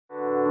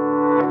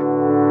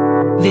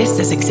This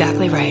is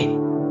exactly right.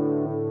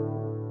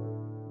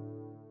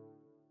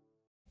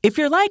 If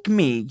you're like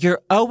me,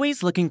 you're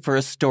always looking for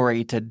a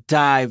story to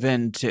dive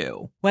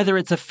into. Whether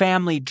it's a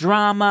family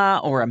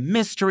drama or a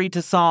mystery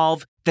to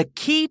solve, the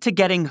key to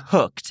getting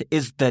hooked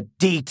is the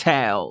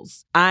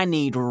details. I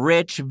need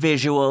rich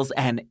visuals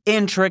and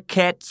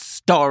intricate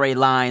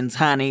storylines,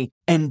 honey.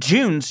 And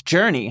June's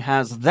Journey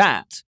has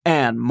that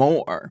and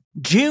more.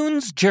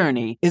 June's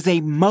Journey is a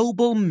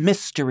mobile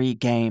mystery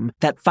game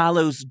that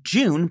follows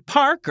June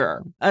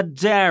Parker, a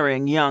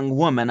daring young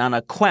woman on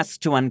a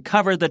quest to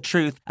uncover the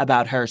truth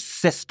about her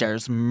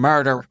sister's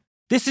murder.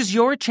 This is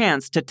your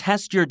chance to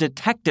test your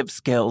detective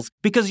skills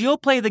because you'll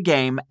play the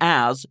game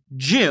as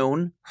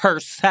June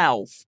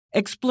herself.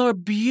 Explore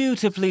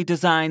beautifully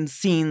designed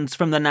scenes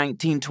from the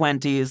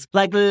 1920s,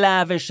 like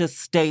lavish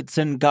estates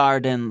and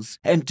gardens.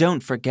 And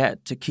don't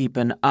forget to keep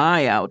an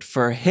eye out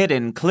for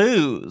hidden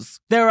clues.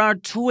 There are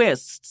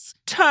twists,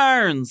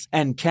 turns,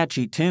 and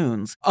catchy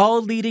tunes,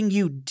 all leading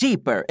you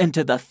deeper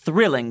into the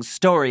thrilling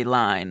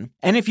storyline.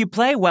 And if you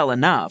play well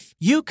enough,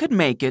 you could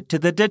make it to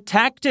the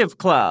Detective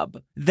Club.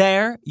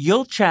 There,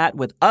 you'll chat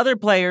with other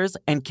players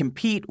and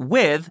compete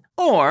with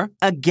or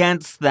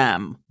against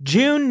them.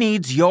 June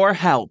needs your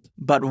help,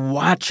 but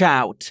watch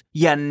out.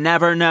 You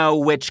never know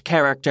which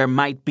character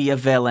might be a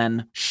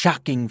villain.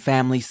 Shocking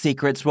family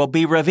secrets will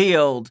be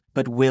revealed,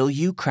 but will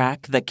you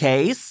crack the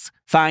case?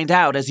 Find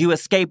out as you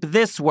escape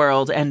this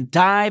world and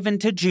dive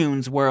into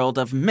June's world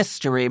of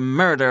mystery,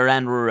 murder,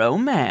 and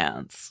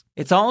romance.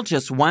 It's all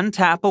just one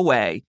tap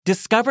away.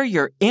 Discover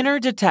your inner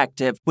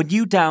detective when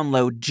you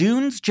download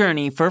June's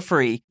Journey for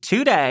free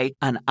today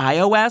on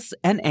iOS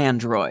and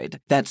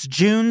Android. That's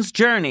June's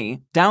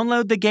Journey.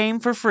 Download the game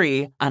for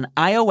free on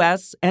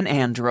iOS and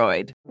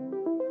Android.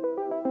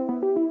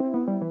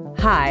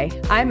 Hi,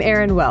 I'm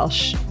Erin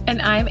Welsh.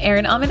 And I'm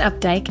Erin Alman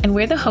Updike, and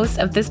we're the hosts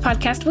of This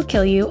Podcast Will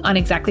Kill You on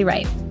Exactly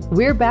Right.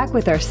 We're back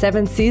with our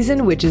 7th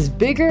season, which is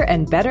bigger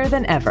and better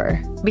than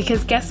ever.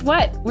 Because guess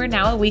what? We're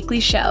now a weekly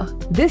show.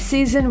 This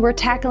season, we're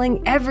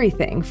tackling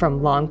everything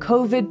from long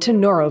COVID to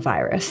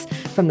norovirus,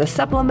 from the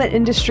supplement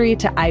industry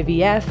to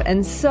IVF,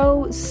 and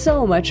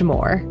so much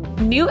more.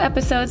 New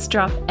episodes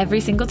drop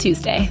every single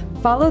Tuesday.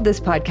 Follow This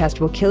Podcast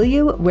Will Kill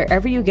You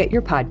wherever you get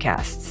your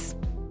podcasts.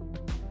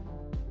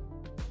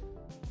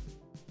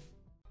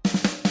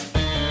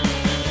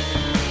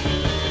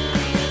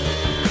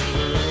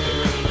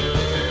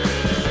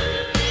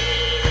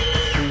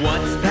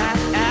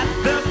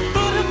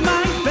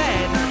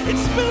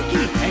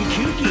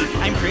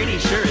 Pretty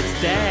sure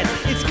it's dead.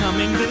 It's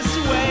coming this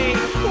way.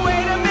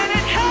 Wait a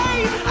minute,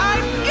 hey,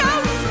 I'm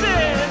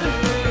ghosted!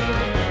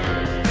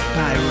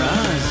 By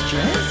Roz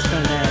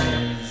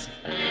Dressfellers.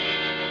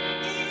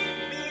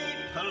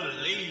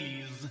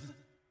 Please.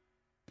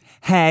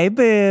 Hey,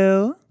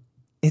 boo.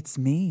 It's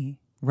me,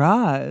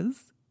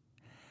 Roz.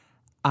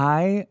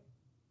 I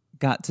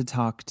got to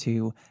talk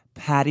to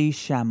Patty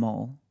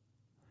Schemel.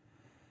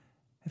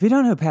 If you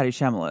don't know who Patty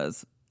Schemel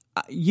is,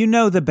 you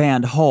know the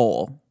band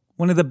Hole.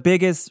 One of the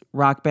biggest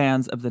rock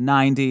bands of the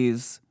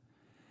 90s.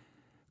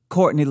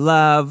 Courtney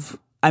Love.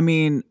 I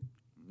mean,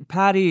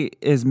 Patty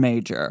is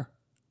major.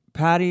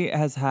 Patty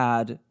has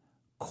had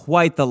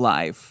quite the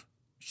life.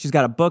 She's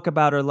got a book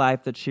about her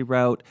life that she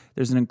wrote.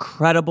 There's an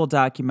incredible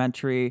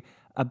documentary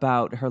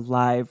about her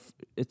life.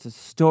 It's a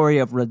story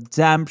of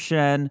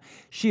redemption.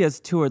 She has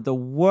toured the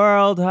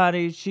world,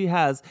 honey. She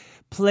has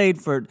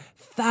played for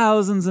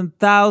thousands and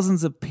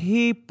thousands of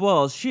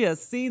people. She has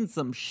seen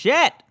some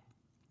shit.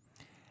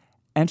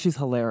 And she's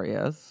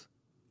hilarious.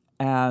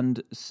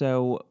 And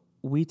so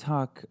we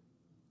talk,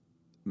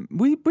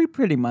 we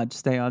pretty much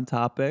stay on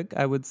topic,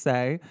 I would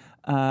say.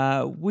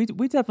 We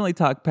definitely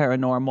talk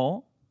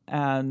paranormal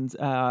and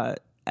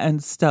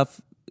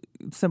stuff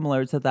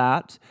similar to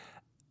that.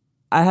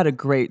 I had a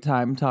great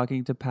time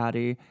talking to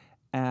Patty,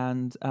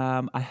 and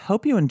I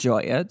hope you enjoy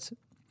it.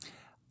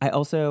 I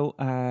also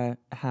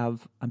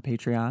have on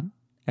Patreon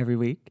every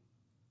week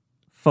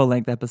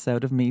full-length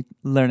episode of me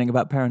learning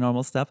about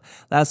paranormal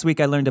stuff. Last week,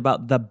 I learned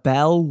about the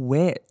Bell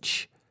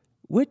Witch,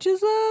 which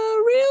is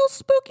a real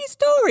spooky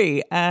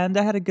story, and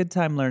I had a good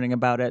time learning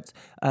about it,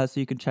 so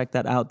you can check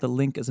that out. The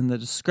link is in the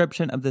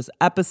description of this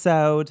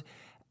episode,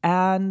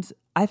 and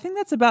I think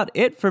that's about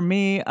it for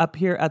me up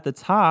here at the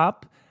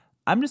top.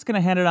 I'm just going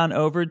to hand it on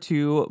over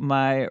to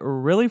my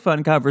really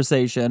fun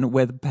conversation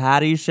with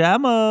Patty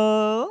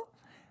Schemel.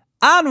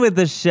 On with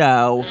the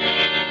show.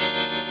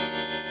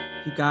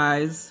 You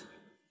guys,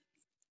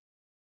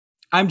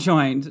 I'm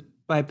joined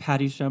by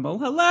Patty Schemel.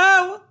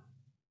 Hello.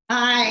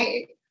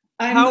 Hi.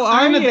 How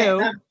are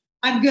you?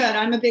 I'm good.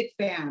 I'm a big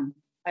fan,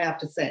 I have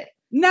to say.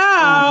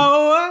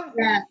 No.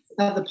 Yes,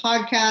 of the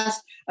podcast,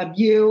 of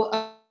you.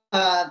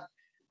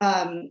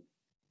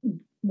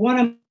 One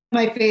of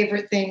my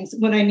favorite things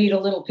when I need a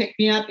little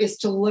pick-me-up is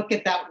to look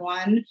at that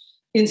one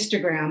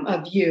Instagram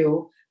of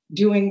you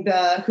doing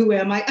the Who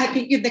Am I? I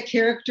think the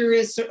character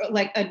is sort of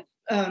like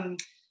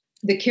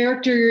the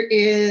character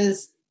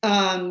is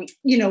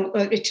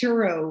a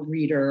tarot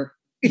reader.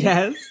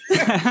 Yes.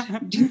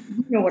 Do you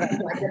know what I'm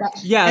talking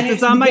about? Yes,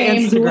 it's on my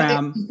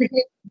Instagram.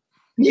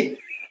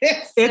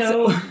 It's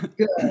so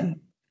good.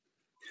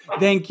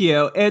 Thank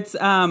you. It's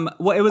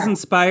well, it was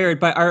inspired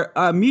by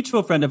our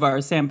mutual friend of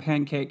ours, Sam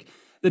Pancake.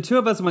 The two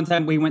of us one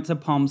time we went to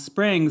Palm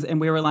Springs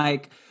and we were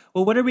like,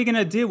 well, what are we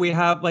gonna do? We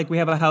have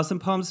a house in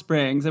Palm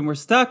Springs and we're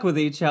stuck with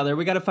each other.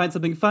 We got to find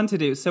something fun to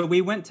do. So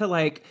we went to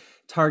like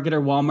Target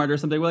or Walmart or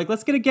something. We're like,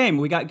 let's get a game.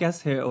 We got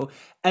Guess Who.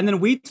 And then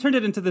we turned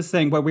it into this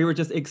thing where we were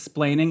just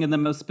explaining in the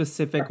most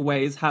specific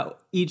ways how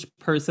each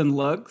person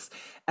looks.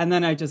 And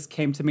then I just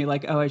came to me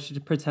like, oh, I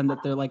should pretend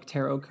that they're like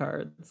tarot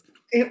cards.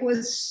 It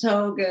was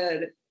so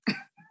good.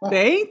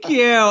 Thank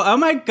you. Oh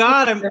my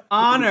God, I'm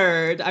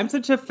honored. I'm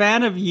such a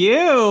fan of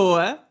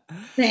you.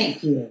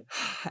 Thank you.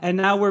 And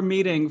now we're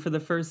meeting for the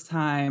first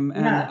time,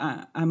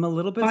 and I'm a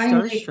little bit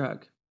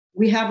starstruck.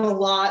 We have a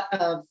lot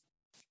of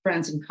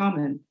friends in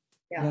common.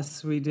 Yeah.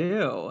 Yes, we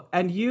do.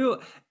 And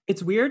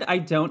it's weird. I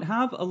don't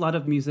have a lot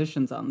of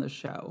musicians on this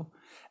show.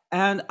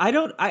 And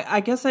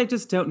I guess I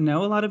just don't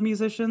know a lot of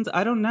musicians.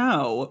 I don't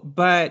know,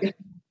 but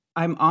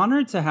I'm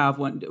honored to have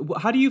one.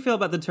 How do you feel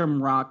about the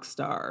term rock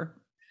star?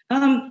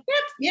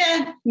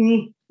 Yeah.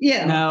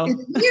 No.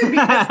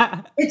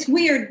 It's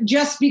weird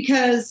just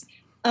because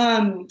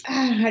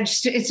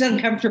it's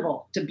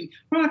uncomfortable to be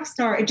rock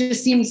star. It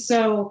just seems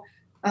so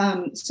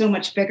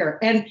much bigger.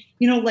 And,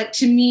 like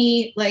to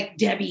me, like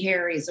Debbie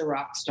Harry's a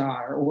rock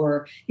star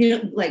or,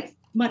 like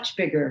much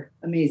bigger,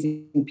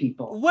 amazing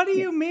people. What do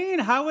you mean?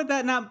 How would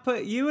that not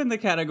put you in the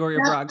category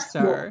of rock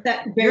star?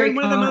 You're in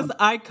one of the most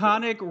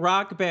iconic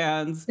rock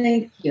bands.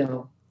 Thank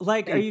you.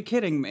 Like, are you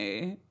kidding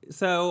me?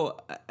 So,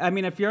 I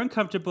mean, if you're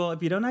uncomfortable,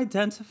 if you don't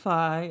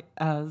identify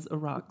as a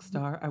rock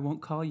star, I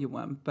won't call you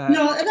one. But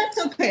no,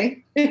 that's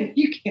okay.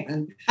 You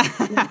can.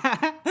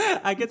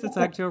 I get to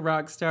talk to a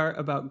rock star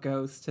about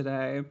ghosts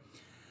today.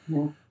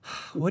 Yeah.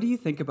 What do you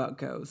think about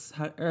ghosts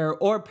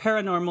or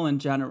paranormal in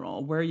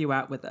general? Where are you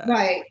at with that?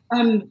 Right.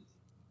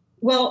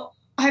 Well,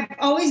 I've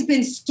always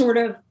been sort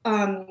of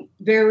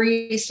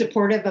very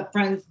supportive of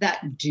friends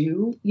that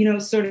do,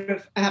 sort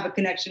of have a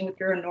connection with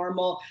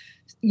paranormal,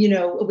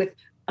 with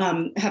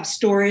have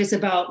stories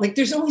about, like,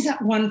 there's always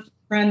that one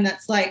friend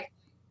that's like,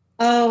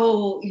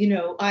 oh,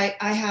 I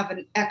have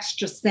an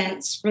extra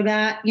sense for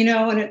that,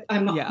 and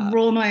I'm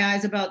rolling my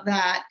eyes about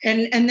that.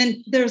 And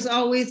then there's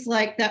always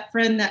like that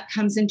friend that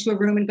comes into a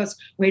room and goes,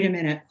 wait a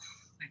minute,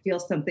 I feel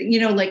something,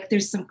 like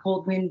there's some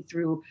cold wind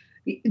through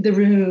the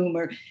room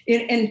like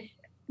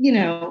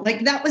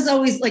that was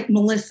always like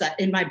Melissa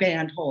in my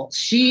band Hole.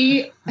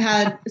 She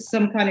had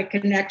some kind of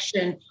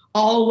connection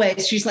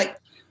always. She's like,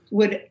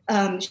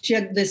 she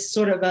had this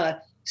sort of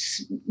a,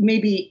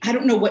 maybe, I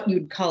don't know what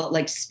you'd call it,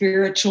 like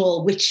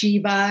spiritual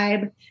witchy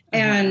vibe. Uh-huh.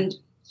 And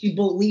she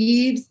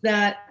believes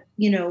that,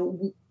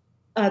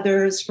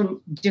 others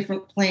from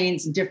different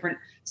planes and different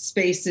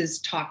spaces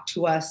talk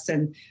to us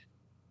and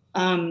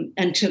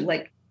to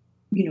like,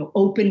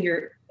 open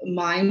your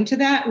mind to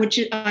that, which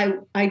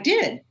I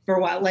did for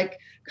a while, like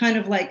kind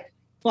of like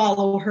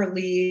follow her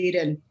lead.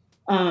 And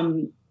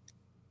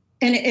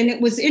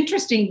it was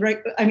interesting, right?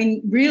 I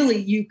mean,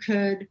 really you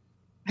could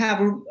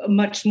have a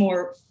much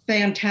more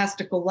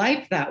fantastical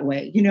life that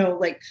way.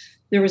 Like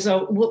there was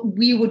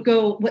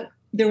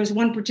there was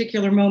one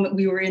particular moment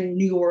we were in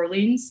New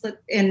Orleans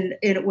and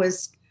it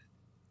was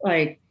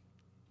like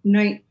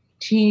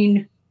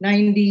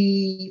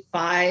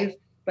 1995,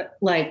 but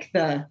like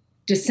the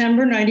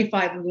December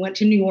 95, we went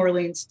to New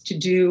Orleans to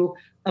do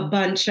a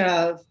bunch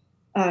of,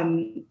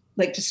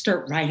 to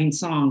start writing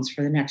songs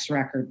for the next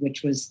record,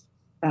 which was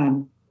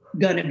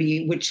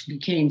which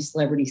became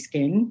Celebrity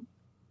Skin.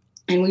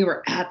 And we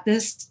were at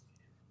this,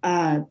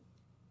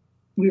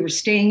 we were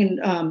staying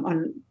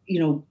on,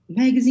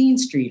 Magazine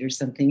Street or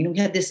something. And we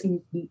had this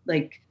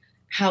like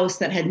house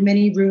that had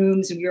many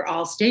rooms and we were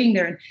all staying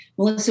there. And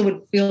Melissa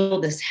would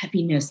feel this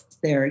heaviness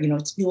there.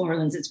 It's New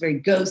Orleans, it's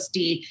very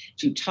ghosty.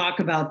 She'd talk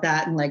about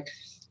that. And like,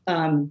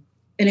 and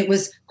it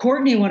was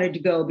Courtney wanted to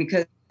go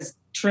because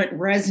Trent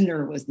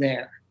Reznor was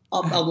there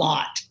a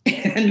lot.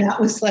 And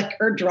that was like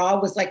her draw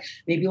was like,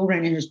 maybe we'll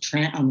run into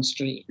Trent on the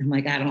street. I'm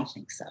like, I don't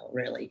think so,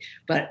 really.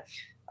 But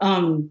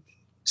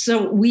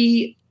so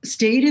we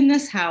stayed in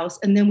this house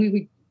and then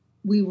we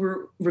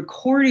were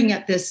recording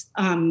at this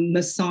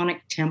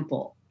Masonic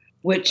temple,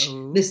 which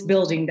this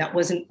building that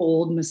was an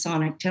old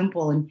Masonic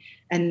temple.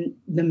 And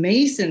the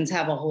Masons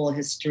have a whole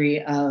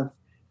history of,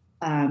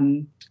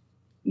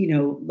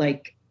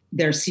 like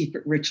their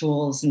secret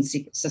rituals and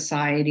secret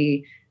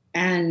society.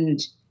 And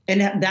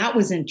that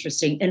was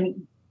interesting.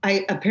 And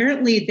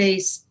apparently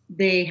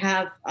they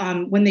have,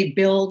 when they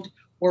build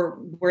or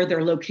where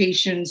their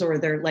locations or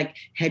their like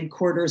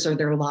headquarters or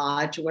their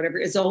lodge or whatever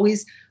is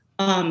always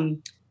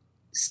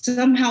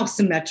somehow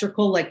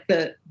symmetrical. Like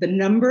the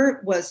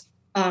number was,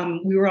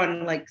 we were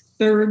on like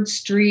 3rd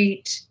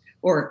Street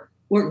or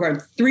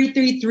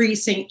 333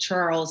 St.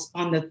 Charles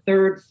on the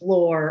 3rd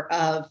floor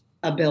of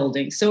a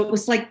building. So it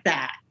was like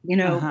that,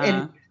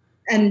 uh-huh.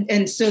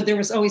 And so there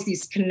was always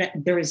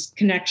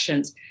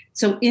connections.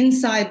 So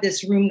inside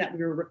this room that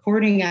we were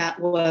recording at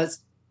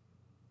was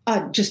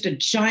just a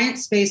giant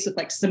space with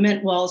like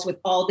cement walls with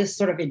all this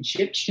sort of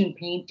Egyptian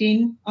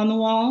painting on the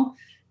wall.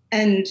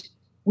 And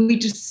we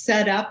just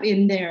set up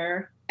in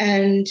there.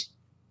 And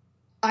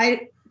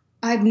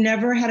I've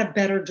never had a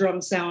better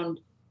drum sound,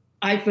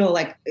 I feel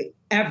like,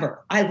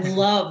 ever. I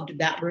loved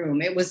that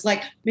room. It was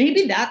like,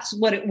 maybe that's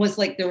what it was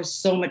like. There was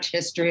so much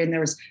history and there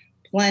was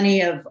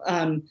plenty of,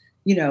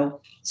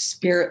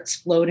 spirits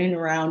floating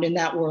around in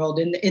that world,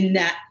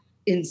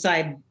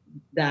 inside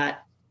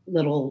that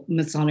little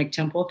Masonic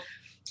temple.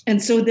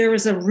 And so there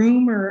was a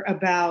rumor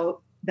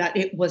about that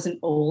it was an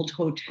old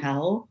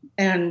hotel,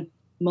 and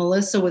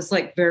Melissa was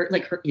like very,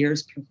 like her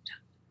ears perked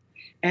up.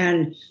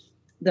 And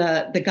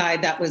the guy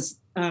that was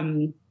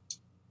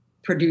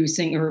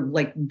producing or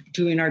like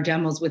doing our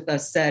demos with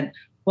us said,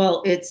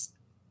 well, it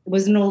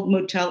was an old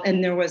motel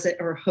and there was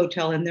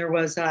hotel and there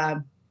was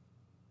a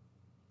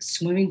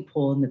swimming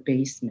pool in the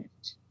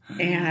basement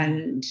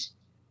and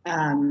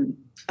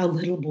a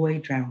little boy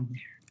drowned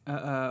there.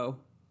 Uh-oh.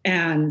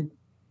 And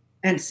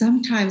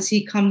sometimes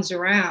he comes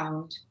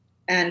around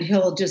and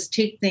he'll just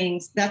take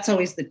things. That's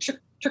always the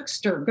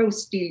trickster,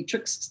 ghosty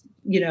tricks,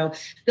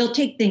 they'll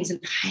take things and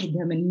hide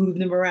them and move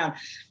them around.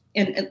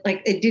 And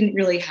like, it didn't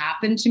really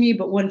happen to me,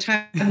 but one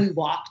time we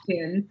walked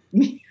in,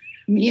 me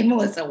and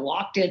Melissa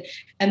walked in,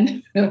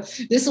 and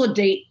this will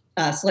date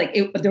us. Like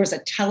there was a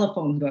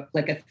telephone book,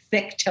 like a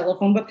thick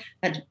telephone book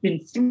had been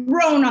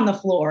thrown on the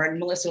floor. And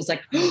Melissa was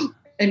like,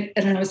 and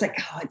I was like,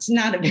 oh, it's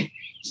no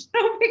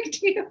big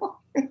deal.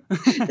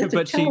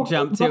 But she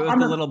jumped to it was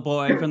the little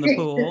boy from the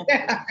pool.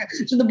 Yeah.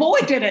 So the boy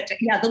did it.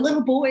 Yeah, the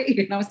little boy.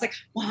 And I was like,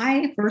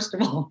 why, first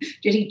of all,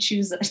 did he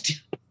choose us to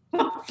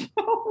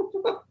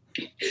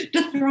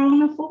throw on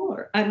the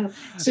floor?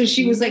 So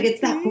she was like, it's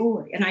that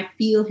boy. And I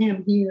feel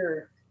him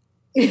here.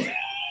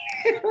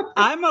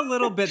 I'm a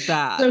little bit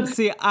that.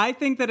 See, I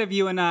think that if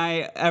you and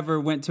I ever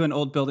went to an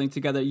old building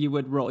together, you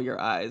would roll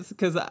your eyes.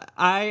 Because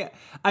I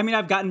mean,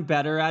 I've gotten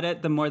better at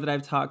it the more that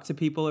I've talked to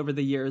people over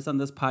the years on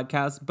this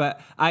podcast.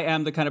 But I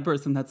am the kind of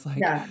person that's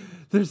like,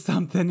 there's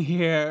something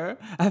here.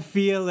 I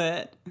feel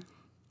it.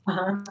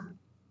 Uh-huh.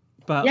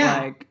 But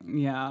I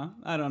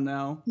don't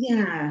know.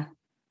 Yeah.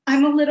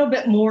 I'm a little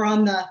bit more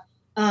on the,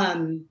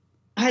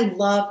 I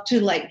love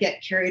to like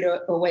get carried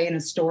away in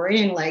a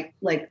story and like,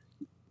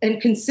 and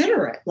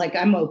consider it. Like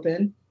I'm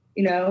open,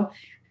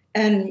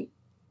 and,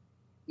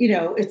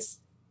 it's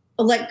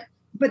like,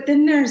 but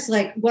then there's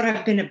like what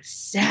I've been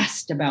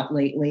obsessed about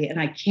lately and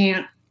I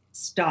can't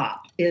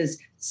stop is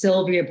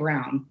Sylvia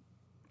Brown.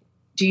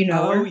 Do you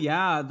know her? Oh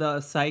yeah.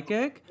 The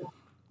psychic.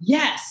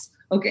 Yes.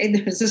 Okay.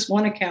 There's this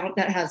one account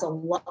that has a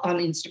lot on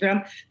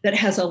Instagram that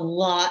has a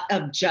lot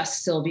of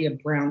just Sylvia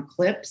Brown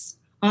clips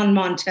on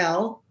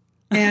Montel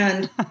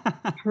and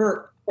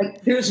her.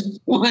 Like there's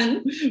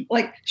one,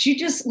 like she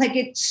just like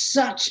it's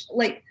such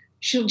like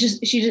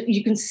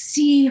you can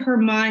see her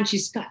mind. She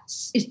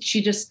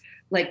just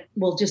like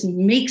will just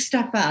make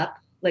stuff up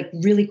like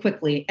really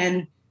quickly.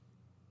 And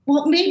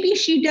well, maybe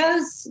she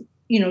does,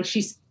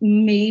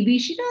 maybe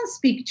she does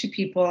speak to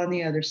people on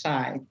the other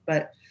side.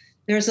 But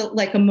there's a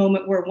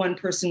moment where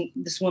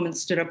this woman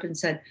stood up and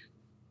said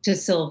to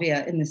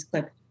Sylvia in this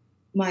clip,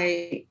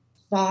 my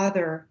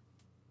father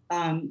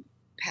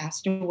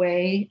passed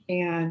away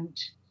and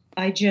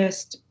I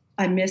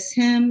miss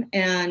him.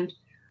 And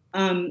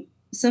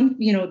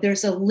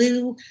there's a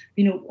little,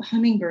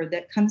 hummingbird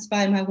that comes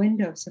by my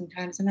window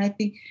sometimes. And I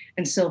think,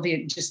 and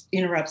Sylvia just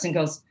interrupts and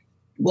goes,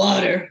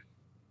 water.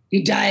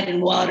 He died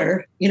in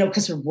water,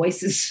 because her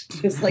voice is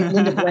like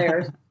Linda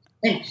Blair.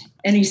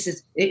 And she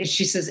says,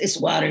 it's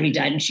water. He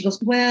died. And she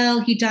goes, well,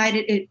 he died.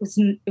 It was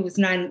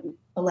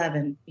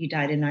 9/11. He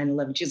died in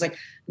 9/11. She's like,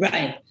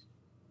 right.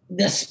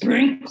 The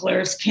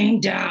sprinklers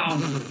came down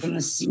from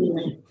the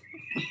ceiling.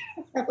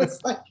 I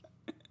was like,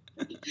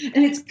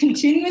 and it's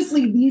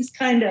continuously these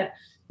kind of,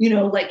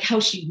 like how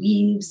she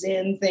weaves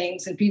in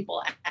things and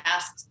people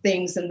ask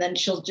things. And then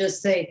she'll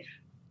just say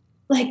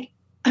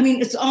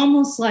it's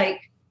almost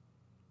like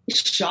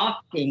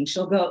shocking.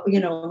 She'll go,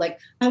 like,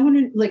 I want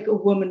to, like a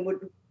woman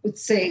would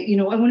say,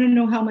 I want to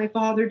know how my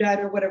father died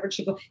or whatever.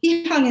 She'll go,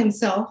 he hung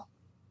himself,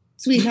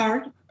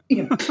 sweetheart.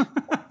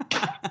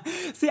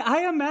 See,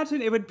 I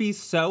imagine it would be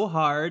so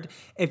hard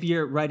if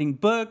you're writing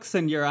books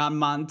and you're on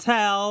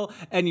Montel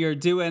and you're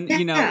doing,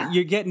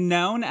 you get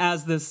known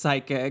as this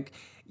psychic.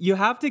 You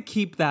have to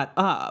keep that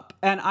up.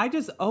 And I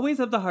just always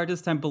have the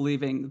hardest time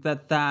believing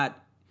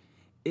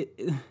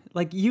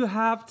you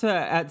have to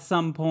at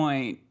some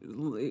point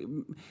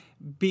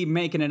be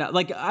making it up.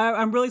 Like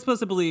I'm really supposed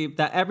to believe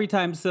that every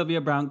time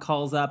Sylvia Brown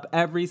calls up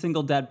every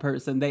single dead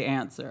person, they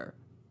answer.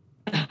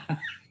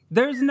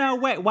 There's no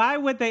way. Why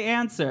would they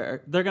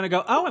answer? They're going to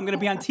go, oh, I'm going to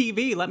be on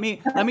TV. Let me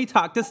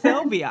talk to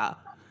Sylvia.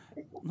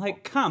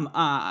 Like, come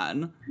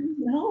on.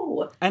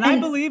 No. And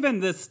I believe in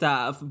this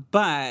stuff,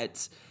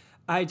 but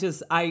I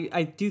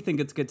do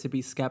think it's good to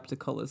be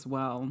skeptical as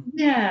well.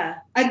 Yeah.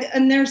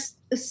 And there's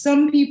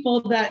some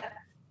people that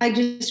I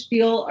just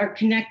feel are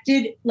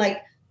connected,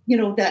 like,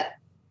 there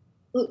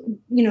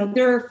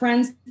are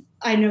friends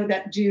I know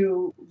that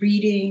do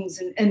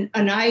readings and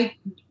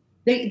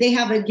they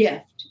have a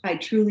gift. I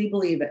truly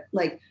believe it.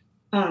 Like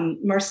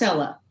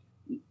Marcella,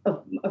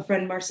 a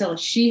friend Marcella,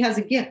 she has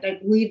a gift. I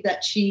believe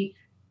that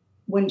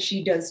when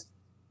she does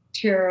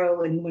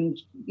tarot and when,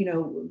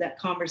 that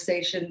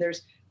conversation,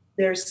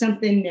 there's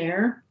something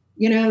there,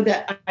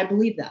 that I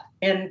believe that.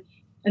 And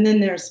then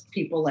there's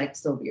people like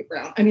Sylvia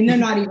Brown. I mean, they're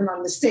not even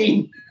on the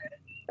same,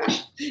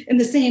 in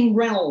the same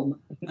realm.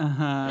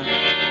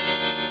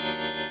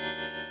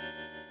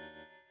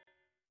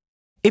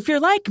 If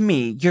you're like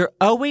me, you're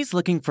always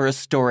looking for a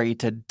story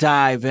to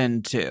dive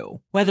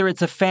into. Whether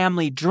it's a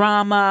family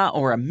drama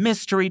or a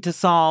mystery to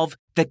solve,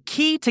 the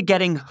key to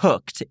getting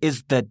hooked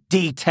is the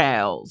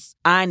details.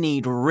 I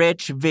need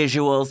rich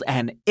visuals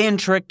and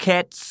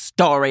intricate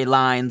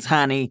storylines,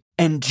 honey.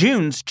 And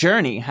June's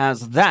Journey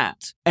has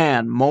that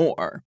and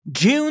more.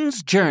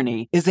 June's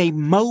Journey is a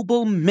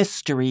mobile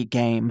mystery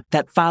game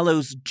that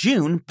follows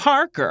June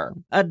Parker,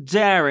 a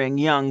daring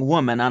young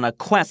woman on a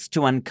quest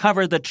to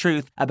uncover the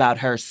truth about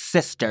her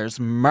sister's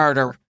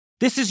murder.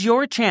 This is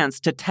your chance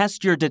to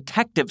test your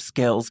detective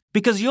skills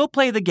because you'll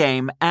play the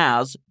game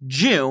as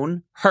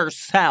June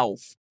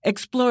herself.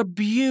 Explore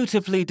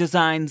beautifully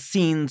designed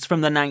scenes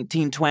from the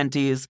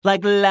 1920s,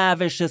 like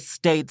lavish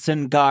estates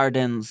and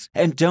gardens.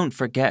 And don't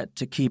forget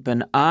to keep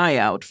an eye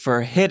out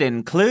for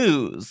hidden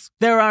clues.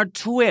 There are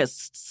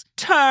twists,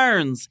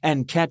 turns,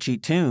 and catchy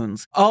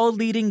tunes, all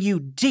leading you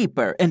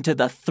deeper into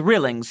the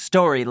thrilling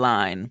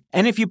storyline.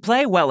 And if you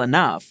play well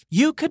enough,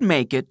 you could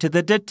make it to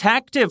the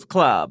Detective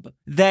Club.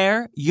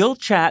 There, you'll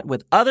chat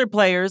with other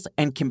players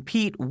and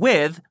compete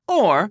with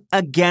or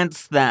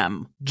against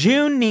them.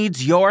 June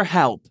needs your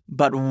help,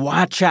 but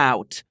watch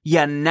out.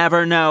 You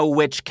never know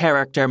which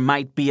character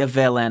might be a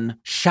villain.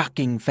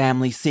 Shocking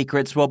family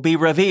secrets will be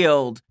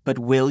revealed, but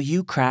will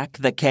you crack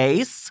the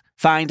case?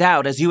 Find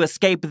out as you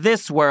escape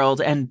this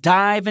world and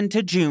dive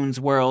into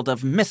June's world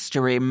of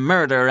mystery,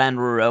 murder,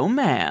 and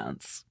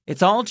romance.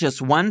 It's all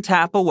just one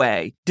tap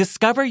away.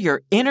 Discover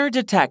your inner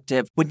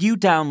detective when you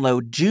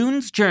download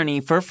June's Journey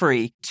for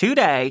free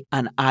today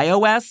on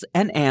iOS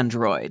and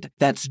Android.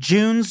 That's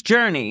June's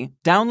Journey.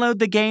 Download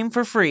the game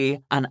for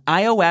free on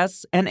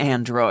iOS and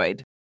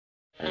Android.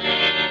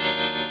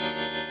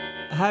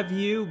 Have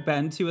you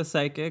been to a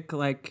psychic?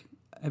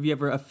 Have you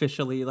ever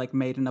officially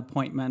made an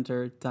appointment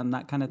or done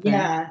that kind of thing?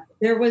 Yeah,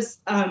 there was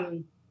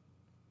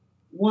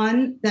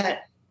one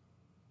that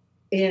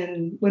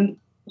when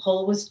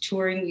Hull was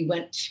touring, we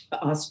went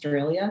to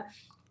Australia,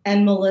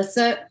 and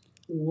Melissa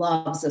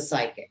loves a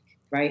psychic,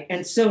 right?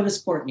 And so does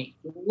Courtney,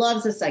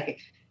 loves a psychic.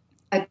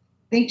 I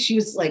think she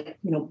was like,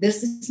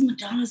 this is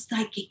Madonna's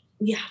psychic.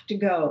 We have to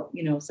go,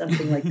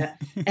 something like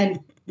that.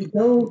 And we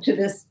go to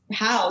this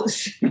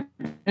house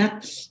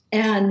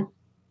and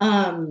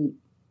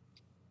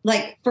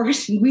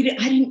first,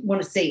 I didn't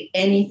want to say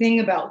anything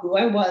about who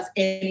I was,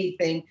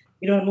 anything.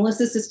 And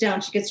Melissa sits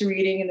down, she gets a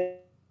reading, and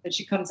then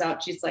she comes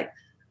out, she's like,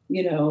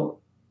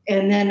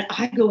 and then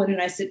I go in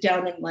and I sit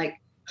down and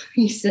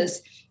he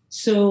says,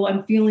 so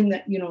I'm feeling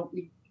that,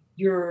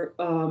 you're,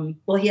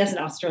 he has an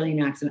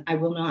Australian accent. I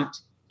will not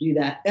do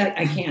that.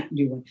 I can't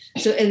do one.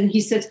 So, and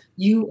he says,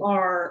 you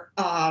are,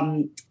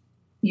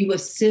 you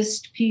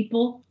assist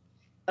people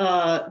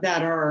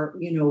that are,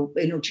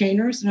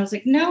 entertainers. And I was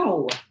like,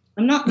 no.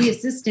 I'm not the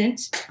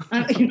assistant.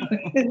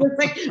 It was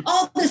like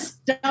all this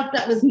stuff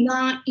that was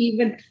not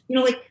even,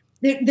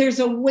 there's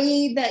a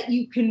way that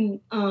you can,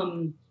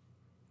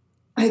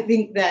 I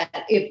think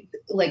that if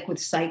with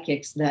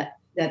psychics that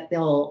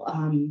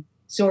they'll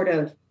sort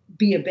of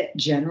be a bit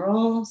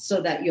general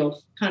so that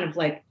you'll kind of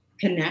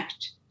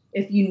connect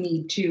if you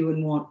need to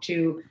and want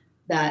to,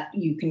 that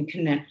you can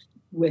connect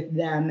with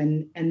them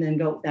and then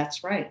go,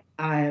 that's right.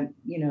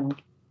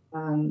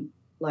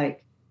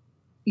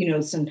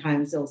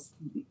 Sometimes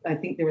I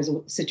think there was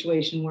a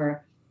situation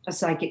where a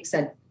psychic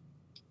said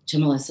to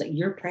Melissa,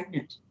 you're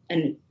pregnant.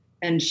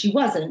 And she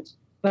wasn't,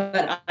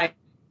 but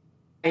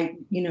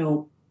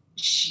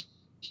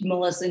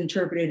Melissa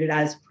interpreted it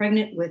as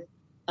pregnant with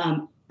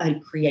a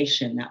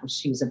creation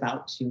she was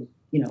about to,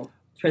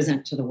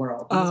 present to the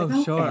world. Oh, like,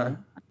 okay. Sure.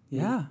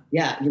 Yeah.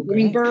 Yeah. You're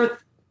giving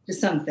birth to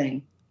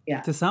something.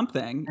 Yeah. To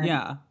something.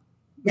 Yeah.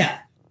 Yeah.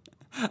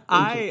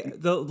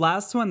 The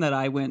last one that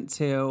I went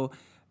to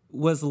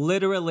was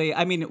literally,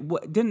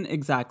 didn't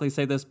exactly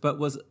say this, but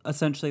was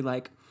essentially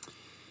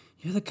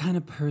you're the kind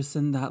of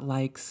person that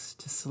likes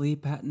to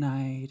sleep at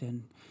night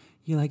and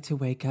you like to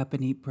wake up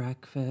and eat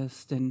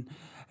breakfast and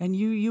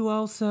you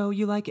also,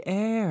 you like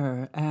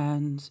air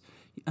and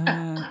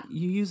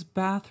you use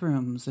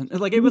bathrooms and it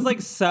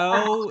was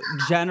so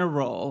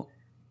general.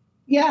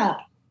 Yeah.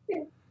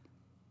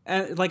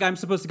 And I'm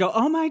supposed to go,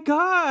 oh my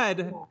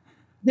God.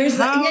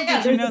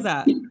 How did you know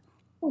that?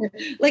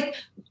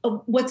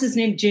 What's his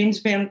name? James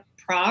Van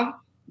Praagh,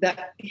 the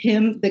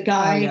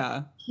guy,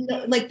 oh,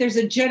 yeah. There's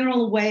a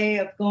general way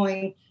of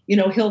going,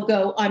 he'll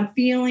go, I'm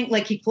feeling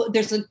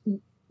there's a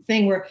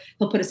thing where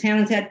he'll put his hand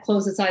on his head,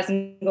 close his eyes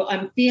and go,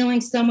 I'm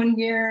feeling someone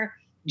here,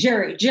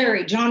 Jerry,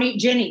 Johnny,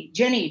 Jenny,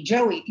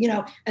 Joey,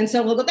 and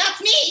so we'll go,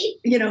 that's me,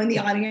 in the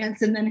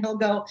audience. And then he'll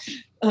go,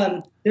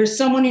 there's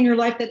someone in your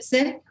life that's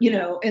sick,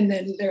 and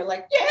then they're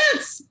like,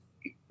 yes.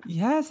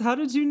 Yes. How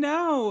did you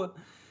know?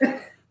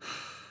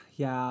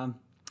 Yeah.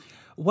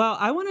 Well,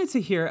 I wanted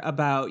to hear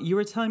about, you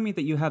were telling me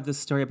that you have this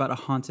story about a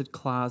haunted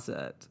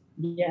closet.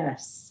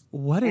 Yes.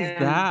 What is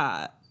And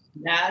that?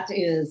 that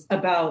is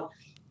about,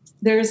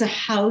 there's a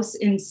house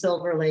in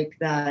Silver Lake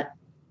that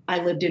I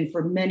lived in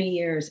for many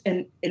years.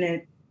 And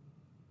it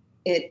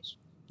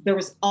there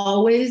was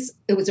always,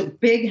 it was a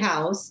big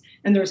house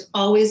and there was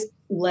always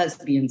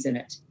lesbians in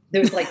it.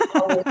 There was like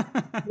always,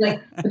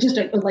 like just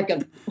like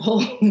a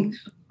whole,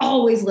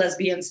 always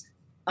lesbians,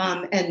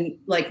 and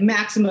like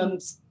maximum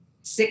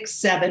 6,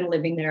 7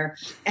 living there,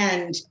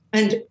 and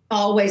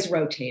always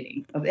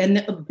rotating. And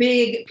the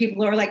big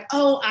people are like,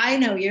 oh, I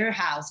know your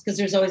house, because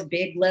there's always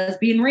big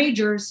lesbian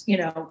ragers,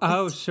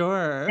 Oh,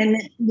 sure. and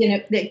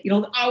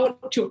I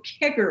went to a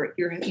kegger at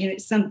your,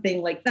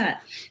 something like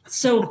that.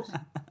 So,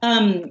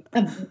 and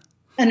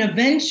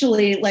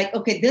eventually, like,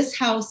 okay, this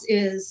house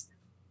was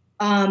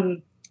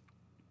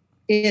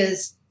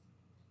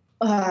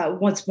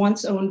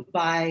once owned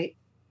by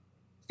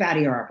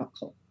Fatty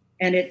Arbuckle,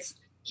 and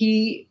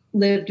he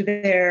lived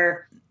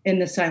there in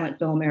the silent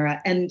film era,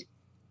 and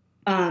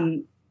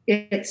the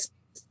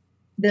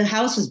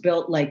house was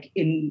built like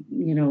in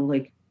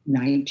like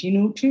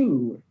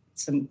 1902,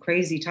 some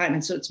crazy time,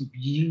 and so it's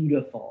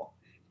beautiful,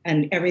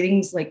 and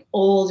everything's like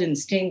old and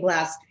stained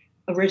glass,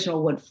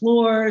 original wood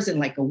floors, and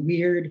like a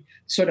weird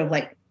sort of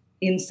like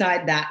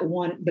inside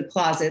the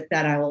closet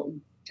that I'll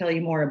tell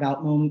you more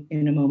about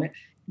in a moment.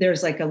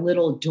 There's like a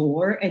little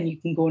door and you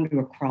can go into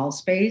a crawl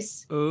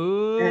space.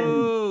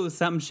 Ooh,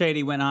 something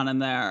shady went on in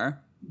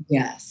there.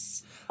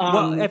 Yes.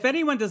 Well, if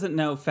anyone doesn't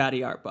know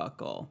Fatty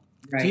Arbuckle,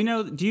 right. do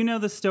you know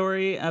the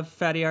story of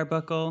Fatty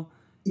Arbuckle?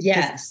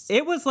 Yes.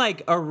 It was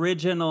like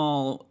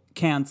original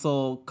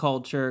cancel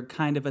culture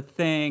kind of a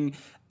thing.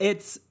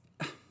 It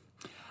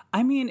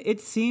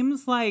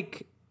seems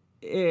like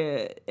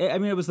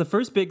it was the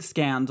first big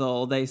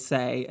scandal, they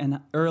say,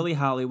 in early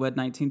Hollywood,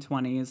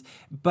 1920s.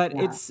 But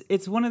Yeah.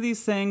 it's one of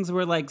these things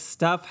where like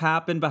stuff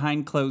happened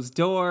behind closed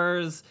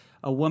doors.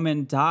 A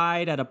woman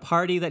died at a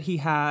party that he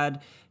had.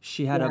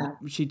 She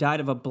died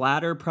of a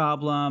bladder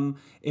problem.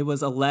 It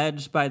was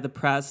alleged by the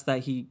press that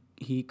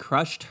he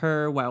crushed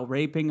her while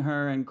raping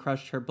her and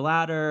crushed her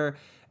bladder.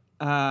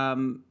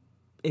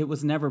 It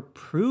was never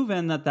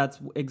proven that that's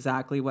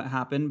exactly what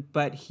happened,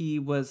 but he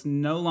was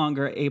no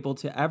longer able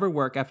to ever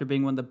work after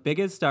being one of the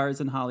biggest stars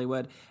in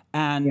Hollywood,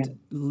 and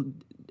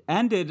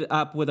ended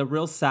up with a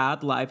real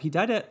sad life. He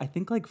died at, I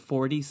think, like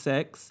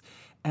 46.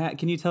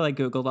 Can you tell I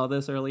Googled all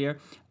this earlier?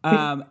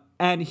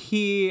 And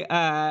he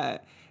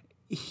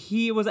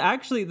was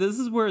actually, this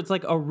is where it's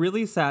like a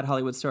really sad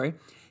Hollywood story.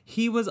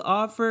 He was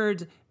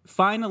offered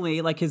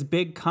finally like his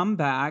big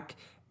comeback,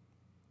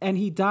 and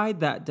he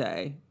died that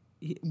day.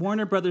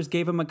 Warner Brothers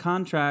gave him a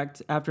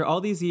contract after all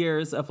these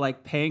years of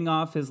like paying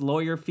off his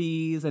lawyer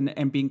fees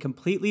and being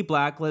completely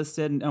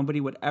blacklisted, and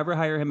nobody would ever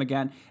hire him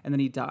again. And then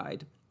he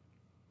died.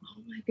 Oh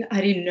my God.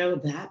 I didn't know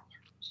that.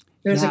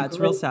 There's it's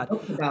real sad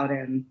book about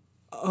him.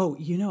 Oh,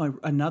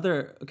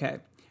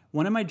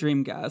 one of my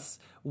dream guests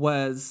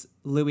was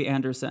Louis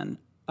Anderson.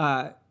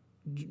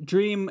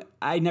 Dream,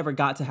 I never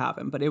got to have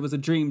him, but it was a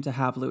dream to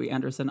have Louis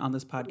Anderson on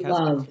this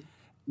podcast.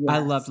 Yes. I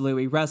loved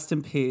Louis. Rest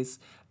in peace.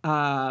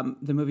 The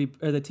movie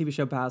or the TV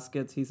show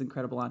Baskets, he's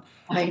incredible on.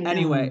 I know.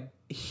 Anyway,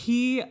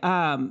 he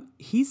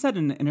said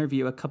in an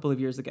interview a couple of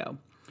years ago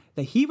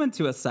that he went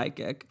to a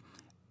psychic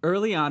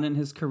early on in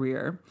his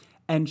career,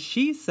 and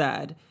she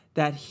said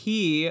that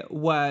he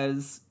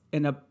was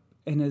in a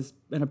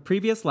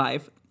previous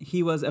life,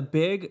 he was a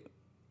big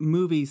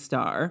movie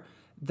star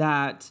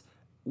that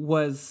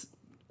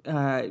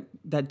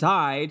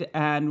died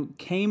and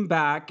came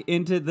back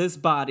into this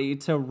body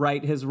to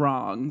right his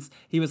wrongs.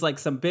 He was like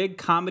some big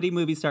comedy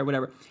movie star,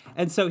 whatever.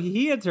 And so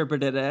he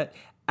interpreted it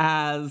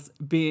as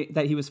being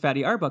that he was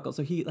Fatty Arbuckle.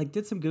 So he like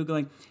did some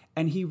Googling,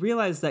 and he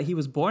realized that he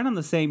was born on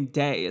the same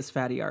day as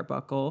Fatty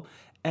Arbuckle.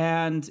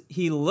 And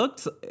he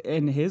looked,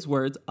 in his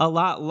words, a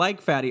lot like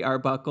Fatty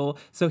Arbuckle.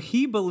 So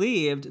he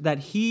believed that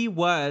he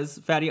was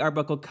Fatty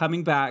Arbuckle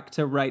coming back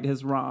to right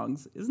his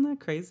wrongs. Isn't that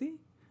crazy?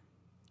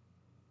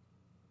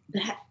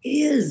 That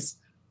is.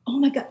 Oh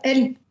my God.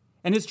 And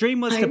his dream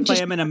was to play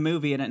him in a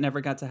movie, and it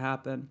never got to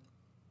happen.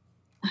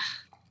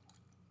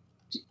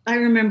 I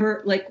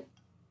remember like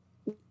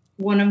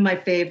one of my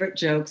favorite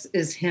jokes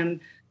is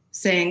him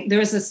saying, there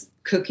was this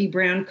cookie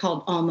brand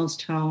called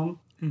Almost Home.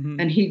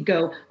 Mm-hmm. And he'd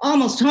go,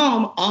 almost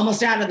home,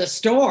 almost out of the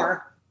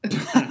store.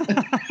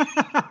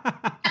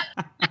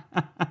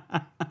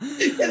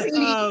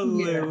 Oh,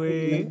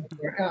 Louis.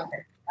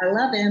 I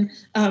love him.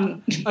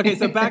 Okay,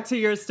 so back to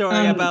your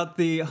story about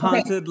the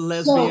haunted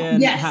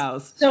lesbian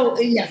house. So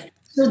and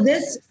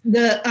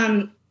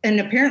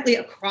apparently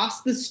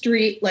across the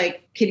street,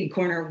 like kitty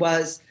corner,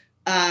 was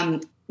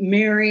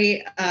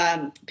Mary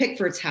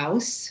Pickford's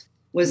house,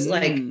 was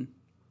like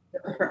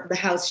the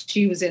house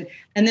she was in.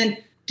 And then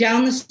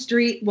down the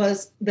street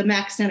was the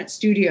Max Sennett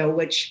studio,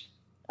 which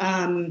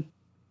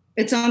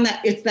it's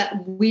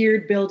that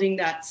weird building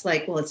that's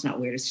like, well, it's not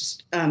weird. It's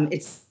just,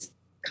 it's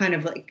kind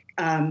of like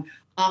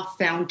off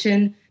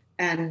Fountain.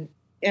 And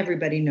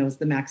everybody knows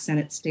the Max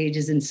Sennett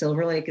stages in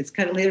Silver Lake. It's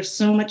kind of, there's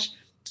so much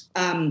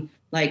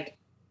like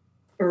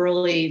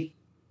early,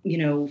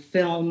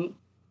 film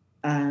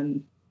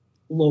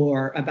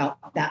lore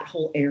about that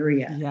whole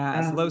area.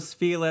 Yes, Los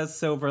Feliz,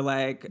 Silver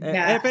Lake.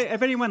 Yeah.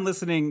 If anyone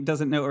listening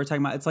doesn't know what we're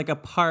talking about, it's like a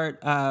part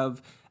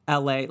of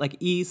LA, like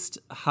East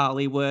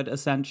Hollywood,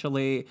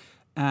 essentially.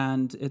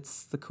 And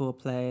it's the cool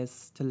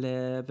place to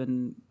live,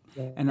 and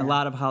a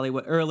lot of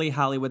early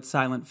Hollywood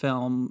silent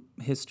film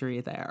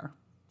history there.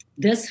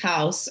 This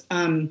house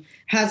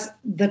has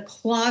the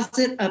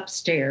closet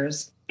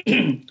upstairs.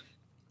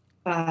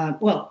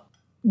 Well,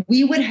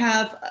 we would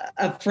have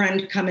a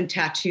friend come and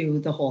tattoo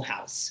the whole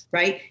house,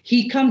 right?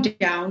 He'd come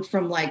down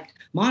from like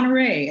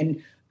Monterey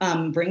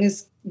and bring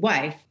his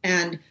wife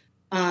and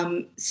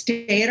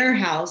stay at our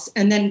house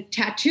and then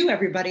tattoo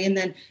everybody and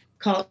then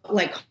call it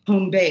like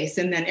home base.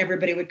 And then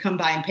everybody would come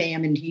by and pay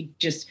him and he'd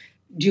just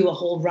do a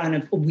whole run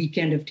of a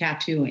weekend of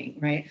tattooing,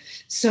 right?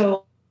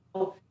 So,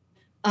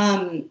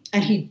 and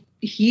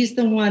he's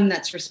the one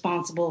that's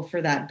responsible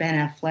for that Ben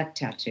Affleck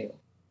tattoo,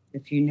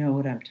 if you know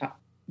what I'm talking.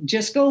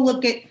 Just go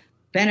look at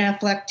Ben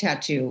Affleck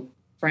tattoo,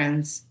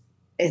 friends.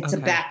 It's a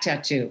back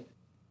tattoo.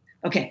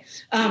 Okay.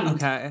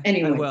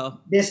 Anyway, I will.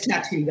 This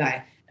tattoo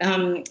guy.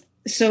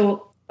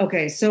 So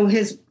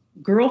his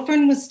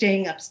girlfriend was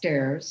staying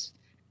upstairs,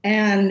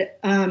 and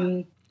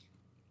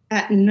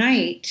at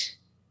night,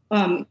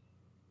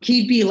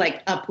 he'd be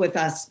like up with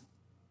us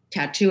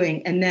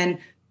tattooing, and then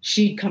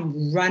she'd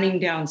come running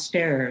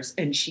downstairs,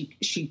 and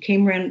she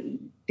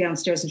came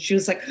downstairs and she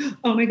was like,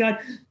 "Oh my God,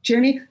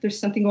 Jeremy, there's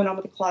something going on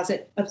with the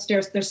closet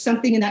upstairs. There's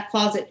something in that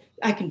closet.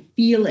 I can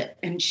feel it."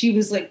 And she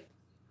was like,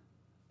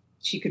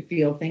 she could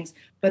feel things,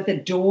 but the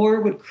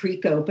door would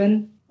creak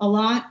open a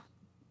lot.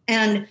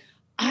 And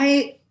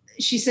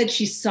she said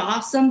she saw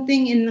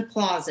something in the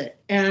closet,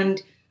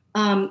 and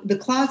the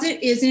closet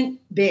isn't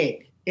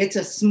big. It's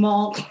a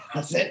small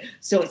closet.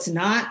 So it's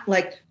not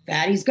like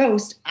Fatty's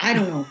ghost. I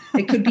don't know.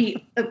 It could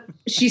be,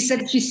 she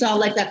said she saw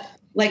like a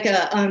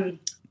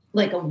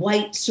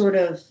white sort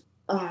of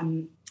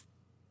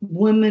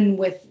woman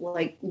with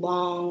like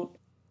long,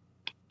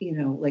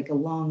 like a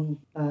long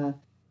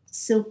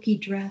silky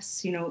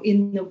dress,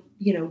 in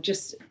the,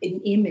 just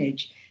an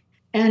image.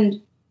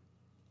 And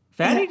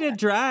Fatty did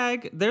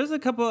drag. There's a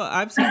couple,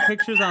 I've seen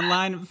pictures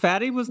online.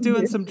 Fatty was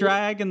doing some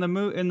drag in the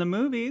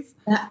movies.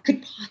 That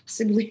could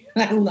possibly,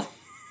 I love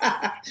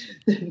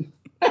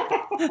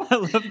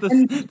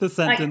the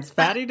sentence.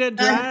 Fatty did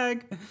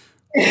drag.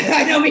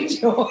 I know, me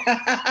too.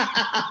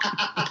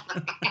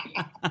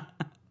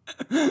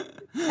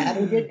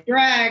 Fatty did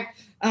drag.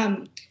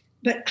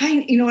 But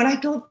I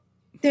go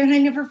there and I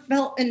never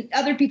felt, and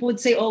other people would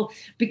say, oh,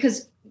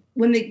 because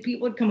when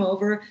people would come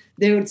over,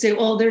 they would say,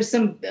 "Oh, there's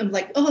some." I'm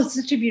like, "Oh, it's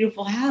such a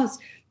beautiful house.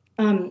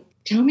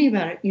 Tell me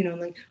about it."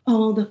 Like,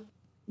 "Oh,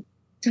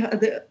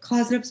 the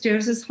closet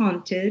upstairs is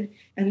haunted,"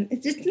 and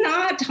it's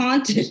not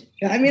haunted.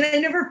 I mean, I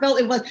never felt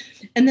it was.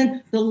 And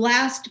then the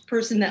last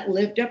person that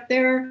lived up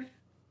there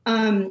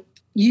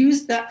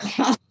used that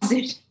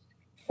closet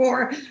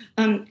for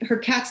her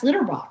cat's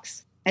litter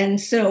box,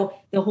 and so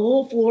the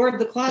whole floor of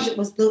the closet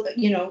was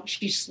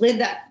she slid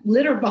that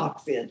litter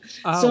box in.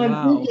 Oh, so I'm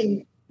wow.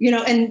 thinking.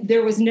 And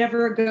there was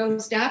never a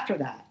ghost after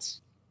that.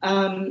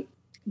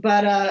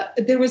 But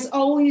there was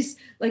always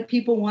like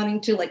people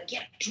wanting to like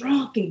get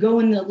drunk and go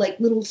in the like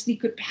little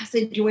secret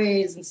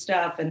passageways and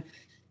stuff. And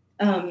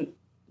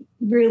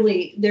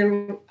really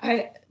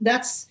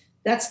that's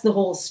the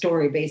whole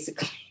story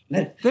basically.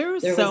 There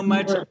was so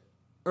much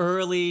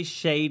early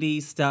shady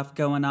stuff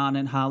going on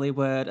in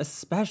Hollywood,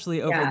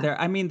 especially over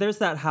there. I mean, there's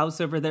that house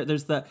over there.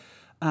 There's the,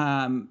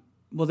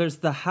 there's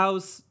the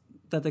house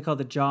that they call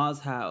the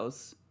Jaws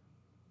house,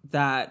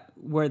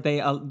 where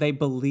they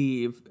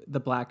believe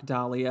the Black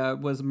Dahlia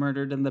was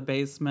murdered in the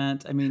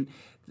basement. I mean,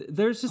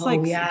 there's just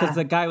because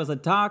the guy was a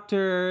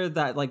doctor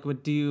that like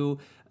would do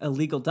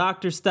illegal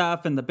doctor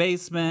stuff in the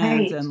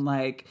basement, right. And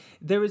like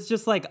there was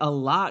just like a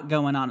lot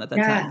going on at that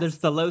time. There's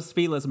the Los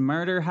Feliz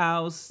murder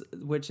house,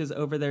 which is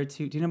over there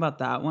too. Do you know about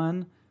that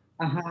one?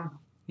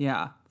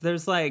 Yeah,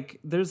 was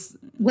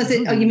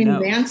it? Oh, you mean the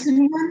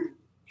Manson one?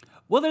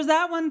 Well, there's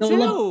that one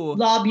too.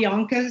 La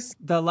Bianca's.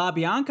 The La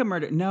Bianca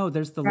murder. No,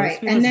 there's the Los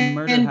Feliz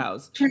murder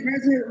house. Trent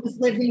Reznor was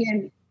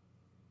living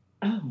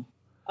in.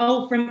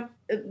 From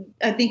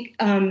I think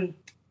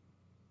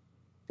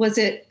was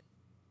it?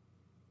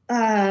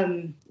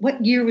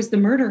 What year was the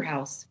murder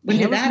house? When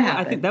did that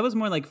happen? I think that was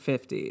more like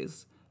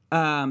 50s.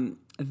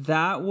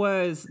 That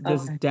was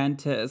this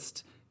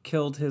dentist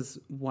killed his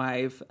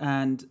wife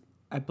and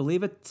I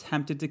believe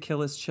attempted to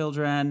kill his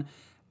children.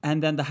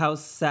 And then the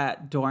house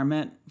sat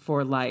dormant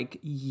for like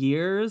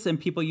years, and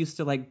people used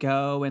to like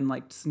go and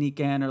like sneak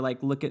in or like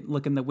look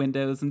in the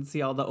windows and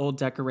see all the old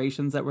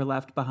decorations that were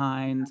left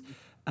behind.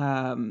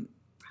 And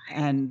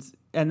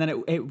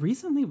then it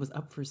recently was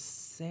up for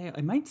sale.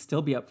 It might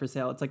still be up for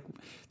sale.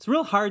 It's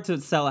real hard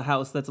to sell a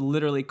house that's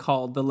literally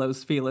called the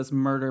Los Feliz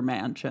Murder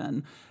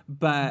Mansion.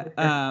 But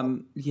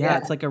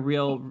it's like a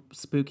real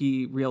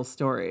spooky, real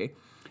story.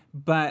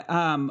 But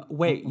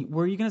wait,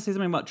 were you going to say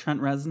something about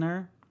Trent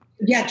Reznor?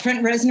 Yeah,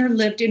 Trent Reznor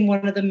lived in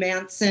one of the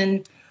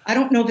Manson. I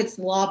don't know if it's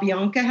La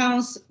Bianca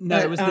house. No,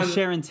 but, it was the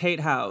Sharon Tate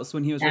house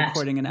when he was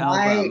recording an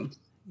album.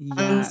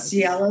 Yes.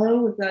 Cielo,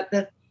 was that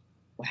the?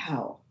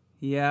 Wow.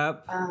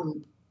 Yep.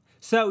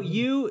 So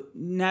you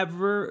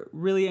never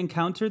really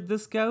encountered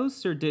this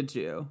ghost, or did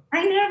you?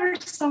 I never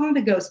saw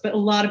the ghost, but a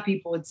lot of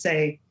people would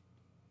say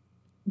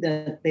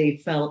that they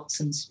felt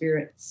some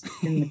spirits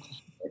in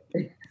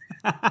the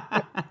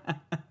closet.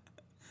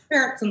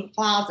 Spirits in the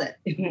closet.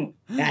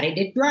 Fatty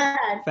did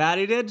drag.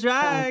 Fatty did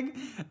drag.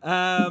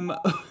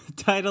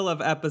 Title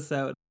of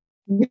episode.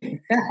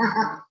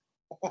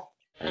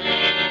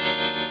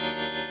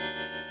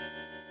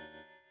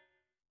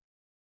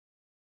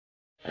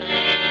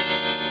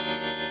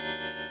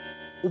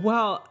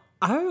 Well,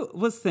 I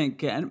was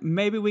thinking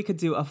maybe we could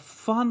do a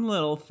fun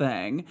little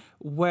thing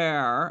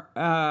where,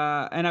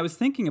 and I was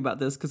thinking about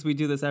this because we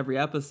do this every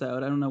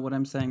episode. I don't know what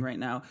I'm saying right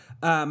now.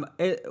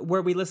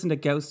 Where we listen to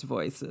ghost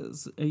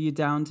voices. Are you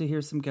down to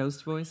hear some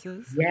ghost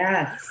voices?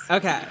 Yes.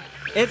 Okay,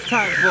 it's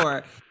time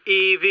for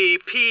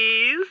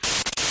EVPs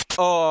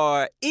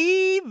or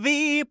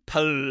EV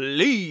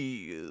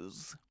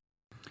Please.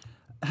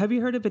 Have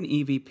you heard of an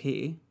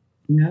EVP?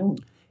 No.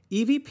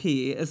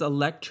 EVP is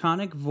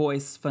electronic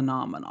voice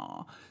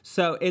phenomenon.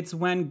 So it's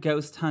when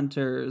ghost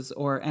hunters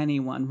or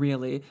anyone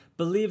really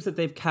believes that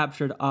they've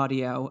captured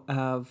audio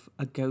of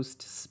a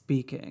ghost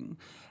speaking.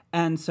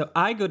 And so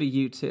I go to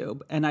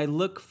YouTube and I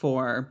look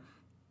for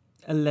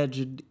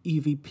alleged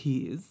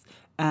EVPs.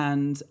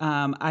 And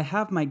I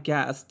have my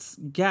guests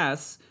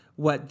guess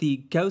what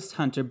the ghost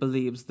hunter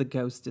believes the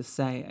ghost is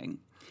saying.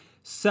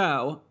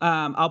 So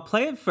I'll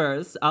play it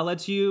first. I'll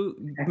let you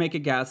make a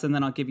guess and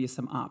then I'll give you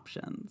some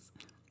options.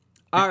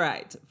 All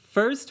right,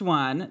 first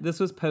one, this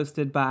was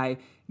posted by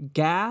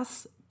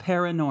Gas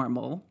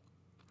Paranormal,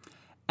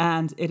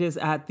 and it is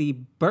at the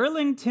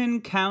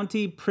Burlington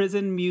County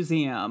Prison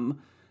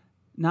Museum,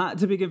 not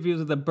to be confused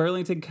with the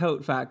Burlington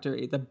Coat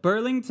Factory, the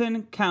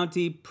Burlington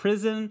County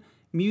Prison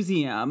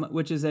Museum,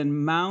 which is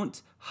in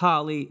Mount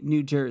Holly,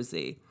 New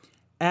Jersey.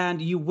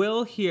 And you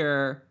will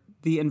hear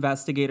the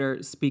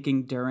investigator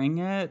speaking during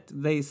it.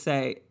 They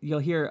say, you'll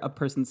hear a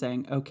person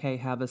saying, okay,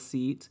 have a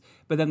seat.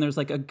 But then there's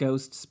like a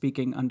ghost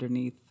speaking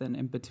underneath and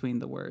in between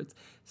the words.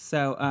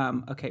 So,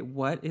 okay,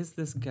 what is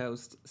this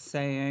ghost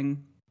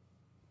saying?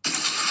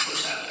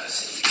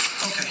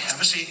 Okay,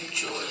 have a seat.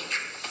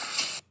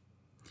 George.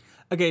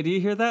 Okay, do you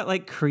hear that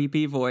like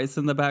creepy voice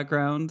in the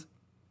background?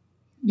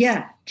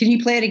 Yeah. Can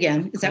you play it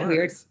again? Is that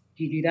weird?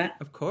 Do you do that?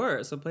 Of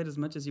course. I'll play it as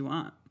much as you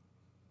want.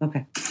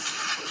 Okay.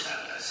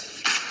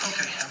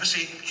 Okay, have a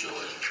seat. George.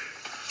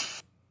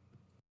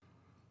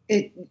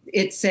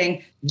 It's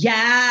saying,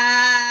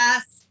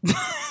 yes,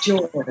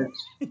 George.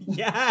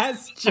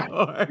 Yes,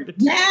 George.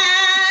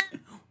 Yes.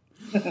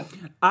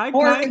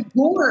 Or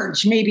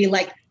gorge, maybe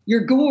like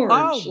your gorge.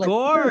 Oh, like,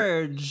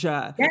 gorge.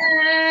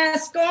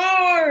 Yes,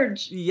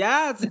 gorge.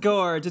 Yeah, it's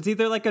gorge. It's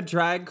either like a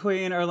drag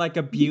queen or like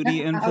a beauty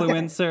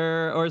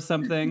influencer or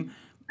something.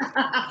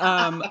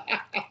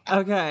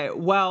 Okay,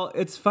 well,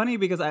 it's funny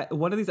because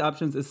one of these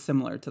options is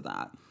similar to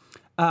that.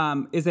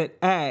 Is it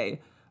A,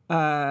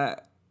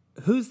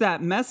 who's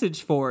that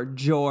message for,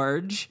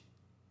 George?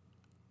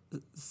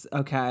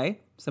 Okay,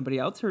 somebody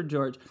else heard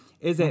George.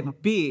 Is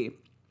it B,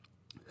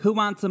 who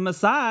wants a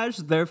massage?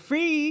 They're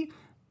free.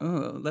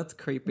 Oh, that's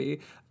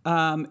creepy.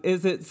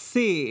 Is it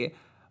C,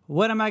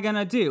 what am I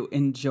gonna do?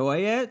 Enjoy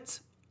it?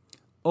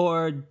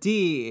 Or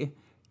D,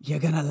 you're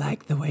gonna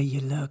like the way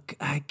you look.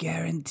 I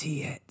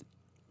guarantee it.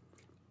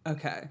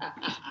 Okay.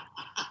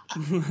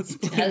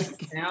 It does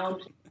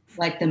sound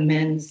like the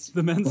men's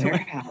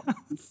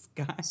warehouse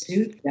guy.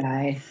 suit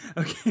guy.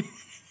 Okay.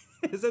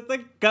 Is it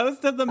the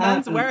ghost of the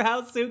men's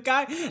warehouse suit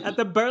guy at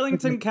the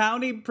Burlington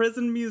County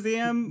Prison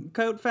Museum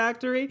Coat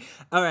Factory?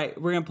 All right,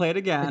 we're going to play it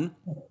again.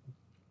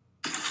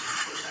 Okay,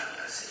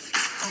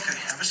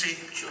 have a seat.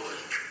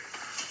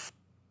 George.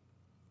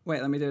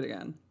 Wait, let me do it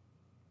again.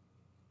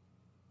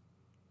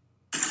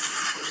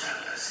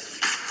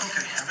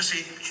 Okay, have a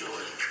seat.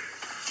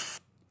 George.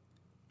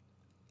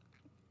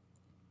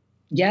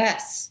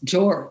 Yes,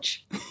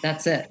 George.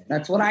 That's it.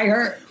 That's what I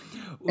heard.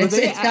 Well,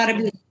 it's got to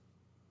be.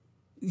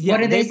 Yeah,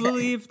 what do they say?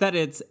 believe that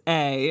it's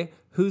A,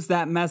 who's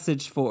that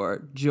message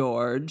for,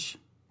 George?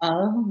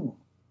 Oh.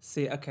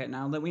 See, okay,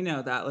 now that we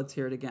know that, let's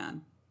hear it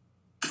again.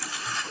 Okay,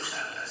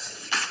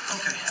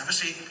 have a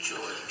seat.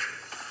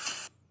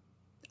 George.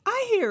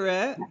 I hear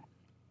it.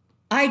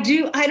 I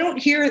do. I don't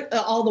hear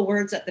all the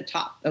words at the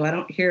top, though. I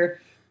don't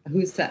hear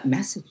who's that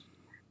message.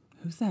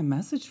 Who's that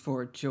message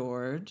for,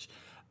 George?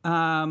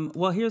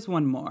 Well, here's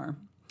one more.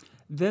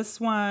 This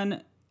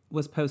one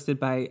was posted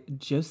by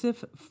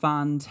Joseph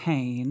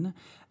Fontaine,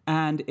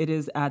 and it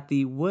is at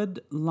the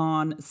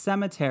Woodlawn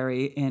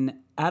Cemetery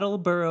in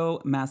Attleboro,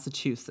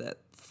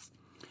 Massachusetts.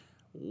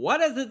 What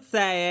is it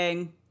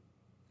saying?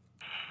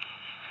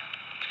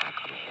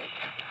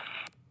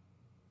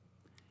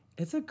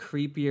 It's a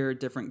creepier,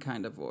 different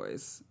kind of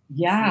voice.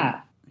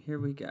 Yeah. Here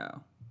we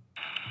go.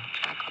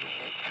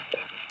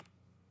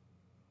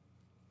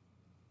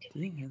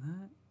 You didn't hear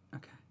that?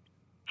 Okay.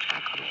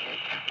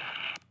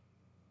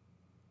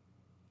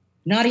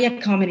 Nadia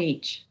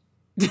Comaneci.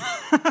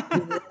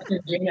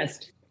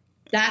 Gymnast.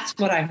 That's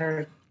what I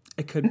heard.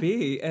 It could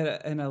be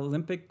an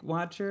Olympic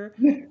watcher.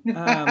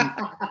 That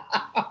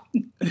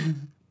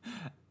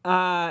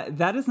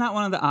is not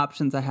one of the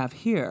options I have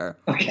here.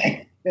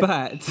 Okay.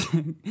 But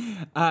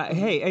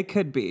hey, it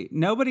could be.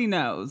 Nobody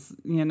knows.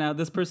 You know,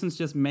 this person's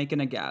just making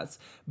a guess.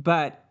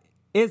 But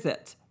is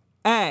it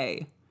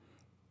A,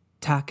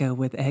 taco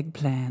with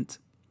eggplant?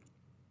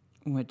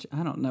 Which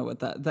I don't know what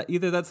that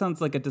either that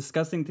sounds like a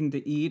disgusting thing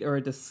to eat or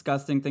a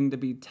disgusting thing to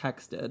be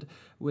texted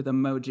with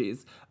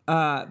emojis.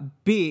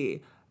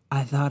 B,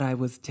 I thought I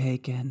was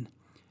taken.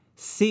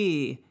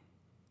 C,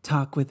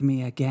 talk with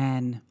me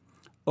again.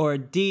 Or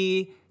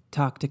D,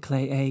 talk to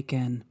Clay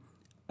Aiken.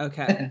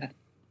 Okay.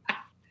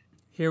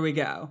 Here we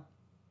go.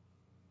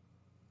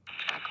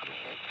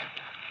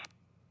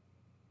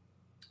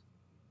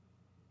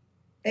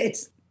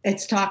 It's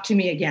talk to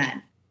me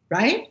again,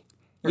 right?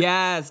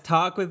 Yes,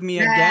 talk with me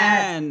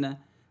again.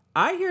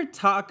 I hear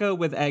taco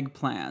with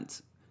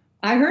eggplant.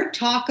 I heard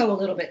taco a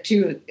little bit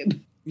too.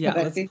 Yeah,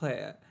 let's play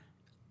it.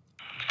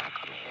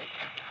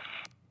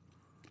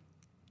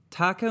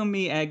 Taco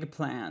me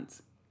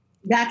eggplant.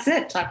 That's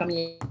it. Taco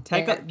me.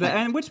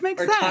 And which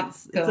makes Or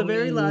sense. It's a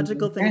very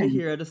logical thing to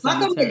hear at a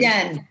Taco cemetery. me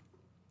again.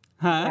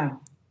 Huh?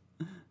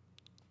 Yeah.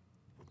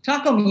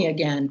 Taco me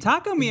again.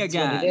 Taco me That's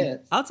what again. it is.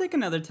 I'll take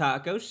another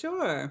taco,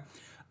 sure.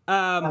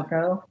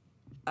 Taco.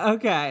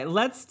 Okay,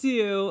 let's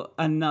do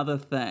another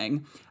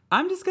thing.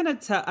 I'm just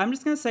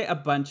gonna say a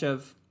bunch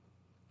of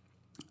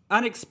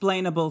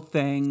unexplainable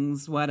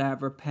things,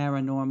 whatever,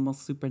 paranormal,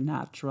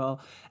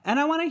 supernatural, and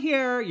I want to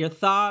hear your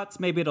thoughts.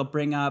 Maybe it'll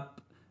bring up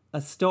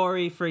a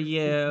story for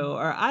you,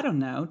 or I don't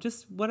know,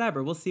 just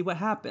whatever. We'll see what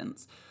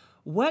happens.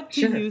 What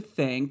do Sure. you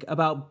think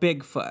about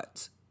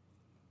Bigfoot?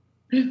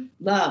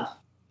 Love,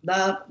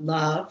 love,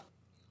 love,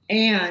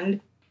 and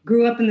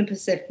grew up in the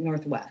Pacific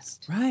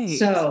Northwest. Right.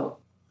 So,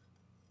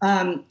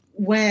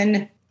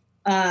 when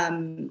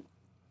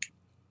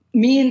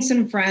me and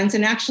some friends,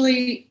 and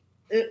actually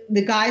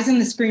the guys in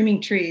the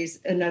Screaming Trees,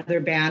 another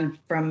band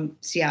from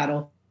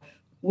Seattle,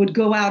 would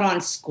go out on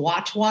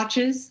Squatch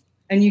watches,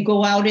 and you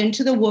go out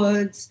into the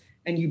woods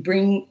and you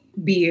bring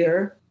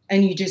beer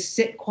and you just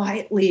sit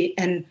quietly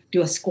and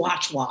do a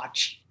Squatch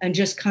watch and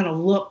just kind of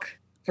look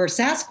for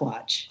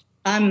Sasquatch.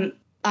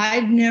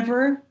 I've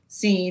never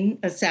seen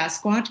a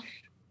Sasquatch,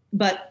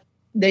 but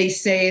they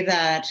say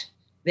that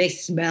they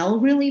smell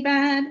really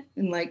bad.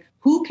 And like,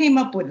 who came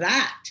up with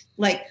that?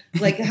 Like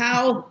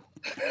how,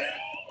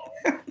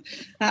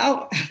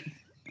 how,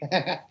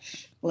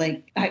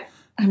 like, I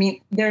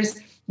mean, there's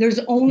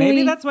only.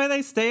 Maybe that's why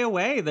they stay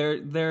away.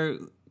 They're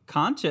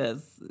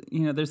conscious.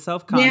 You know, they're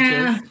self-conscious.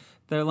 Yeah.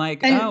 They're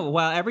like, And- oh,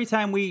 well, every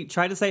time we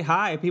try to say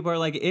hi, people are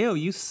like, ew,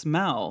 you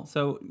smell.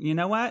 So you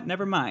know what?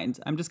 Never mind.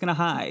 I'm just going to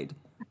hide.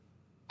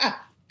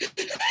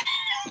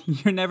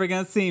 You're never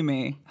going to see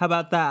me. How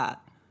about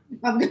that?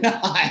 I'm gonna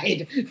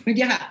hide.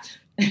 Yeah.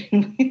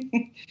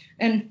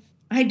 And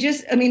I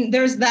mean,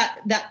 there's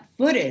that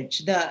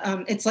footage,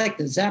 it's like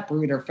the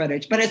Zapruder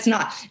footage, but it's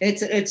not.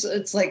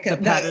 It's like The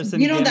Patterson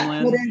that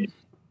Gimlin. footage.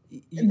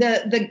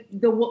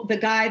 The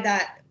guy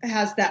that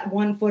has that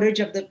one footage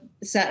of the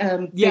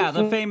Yeah,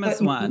 the Bigfoot famous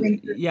and one.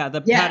 Winter. Yeah,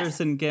 the Yes.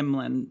 Patterson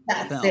Gimlin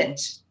That's film.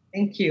 it.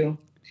 Thank you.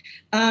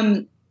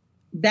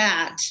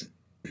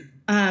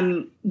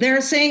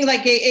 They're saying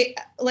like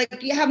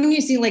haven't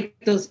you seen like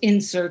those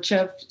In Search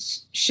of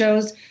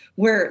shows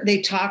where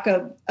they talk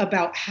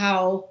about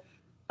how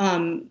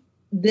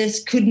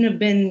this couldn't have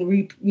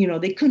been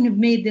they couldn't have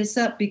made this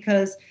up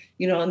because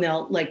and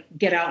they'll like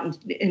get out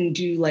and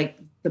do like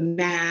the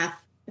math,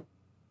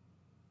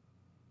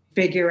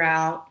 figure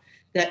out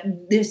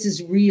that this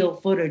is real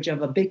footage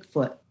of a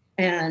Bigfoot,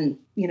 and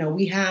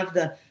we have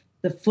the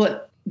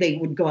foot. They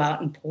would go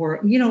out and pour.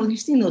 You've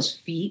seen those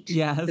feet,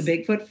 Yes. the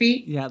Bigfoot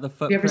feet. Yeah, the Have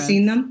footprints. you ever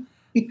seen them?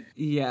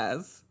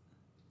 Yes.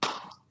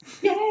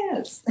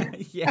 Yes.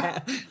 Yeah.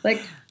 Like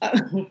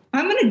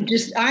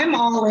I'm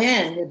all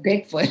in with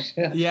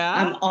Bigfoot. Yeah?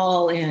 I'm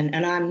all in,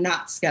 and I'm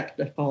not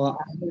skeptical.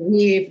 I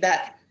believe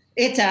that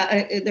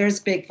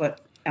there's Bigfoot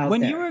out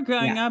When there. you were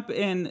growing Yeah. up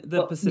in the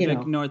Well,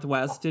 Pacific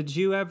Northwest, did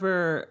you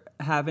ever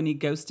have any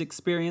ghost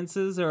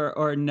experiences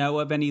or know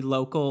of any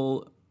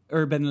local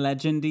urban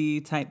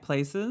legendy type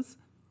places?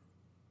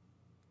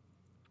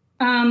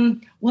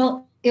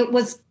 Well, it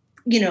was,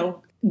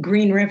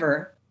 Green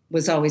River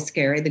was always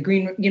scary. The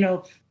Green,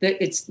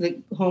 it's the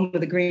home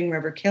of the Green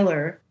River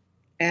Killer,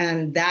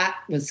 and that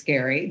was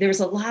scary. There was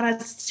a lot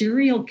of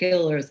serial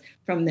killers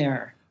from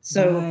there.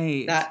 So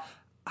Right. that,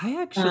 I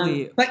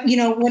actually... but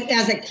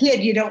as a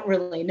kid, you don't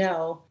really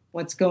know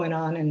what's going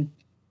on, and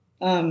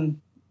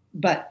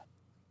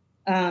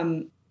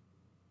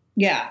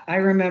yeah, I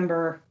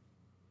remember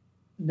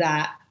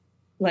that.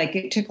 Like,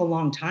 it took a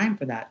long time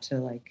for that to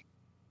like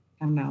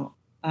come out.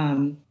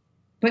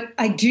 But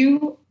I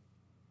do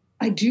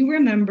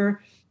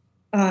remember,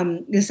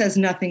 this has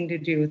nothing to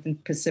do with the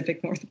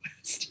Pacific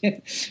Northwest,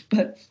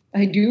 but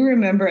I do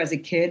remember as a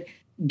kid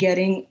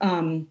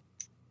getting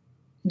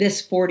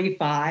this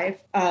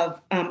 45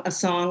 of a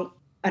song,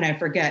 and I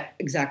forget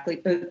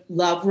exactly,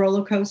 Love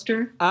Roller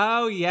Coaster.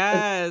 Oh,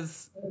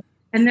 yes.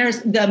 And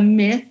there's the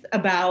myth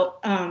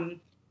about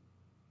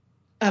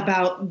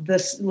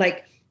this,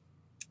 like,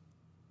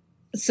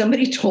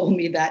 somebody told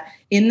me that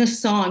in the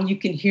song you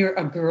can hear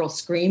a girl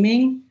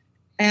screaming,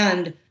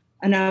 and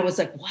I was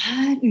like, what?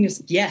 And he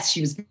was, yes,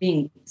 she was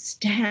being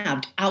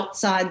stabbed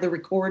outside the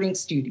recording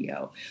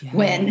studio.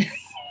 Yes.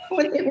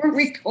 when they were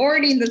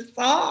recording the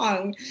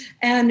song.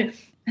 And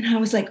I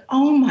was like,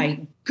 oh my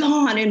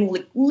God. And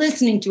like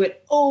listening to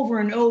it over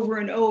and over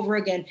and over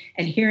again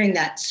and hearing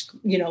that,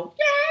 yeah.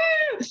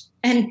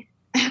 And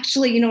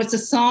actually, it's a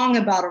song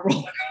about a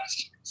roller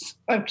coaster. So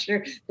I'm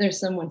sure there's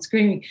someone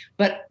screaming,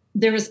 but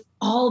there was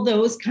all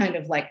those kind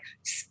of like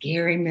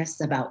scary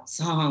myths about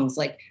songs,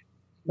 like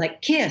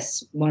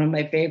Kiss, one of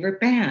my favorite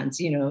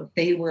bands,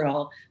 they were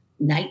all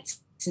knights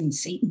in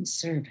Satan's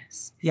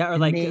service. Yeah, or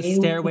like a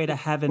Stairway to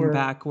Heaven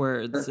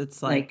backwards.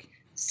 It's like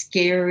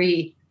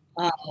scary,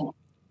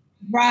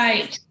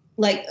 right?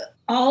 Like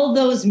all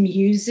those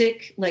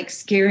music, like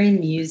scary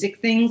music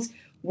things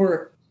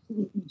were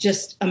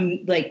just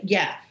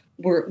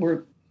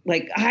we're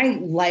like, I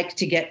like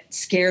to get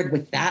scared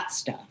with that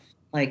stuff.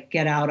 Like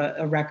get out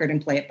a record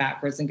and play it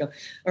backwards and go,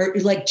 or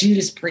like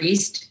Judas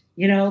Priest,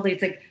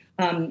 it's like,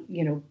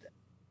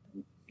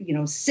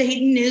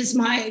 Satan is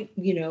my,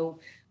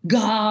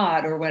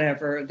 God or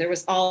whatever. There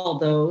was all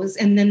those.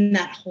 And then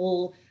that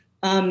whole,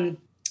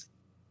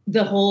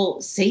 the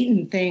whole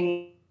Satan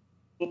thing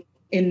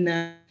in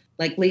the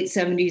like late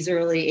 70s,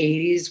 early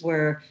 80s,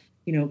 where,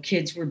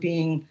 kids were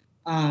being,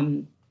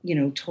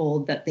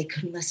 told that they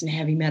couldn't listen to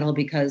heavy metal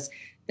because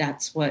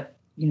that's what,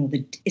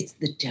 it's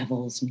the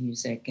devil's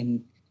music,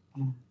 and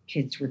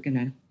kids were going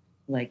to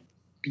like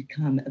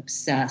become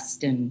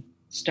obsessed and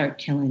start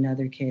killing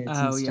other kids.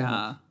 Oh, and stuff.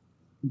 yeah.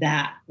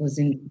 That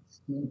was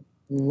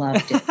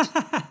loved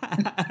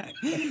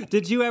it.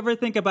 Did you ever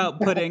think about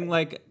putting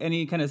like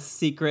any kind of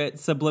secret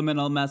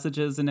subliminal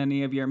messages in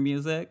any of your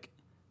music?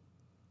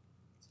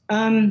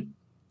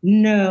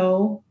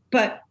 No,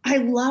 but I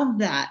love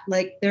that.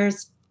 Like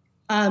there's,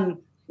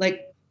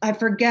 like, I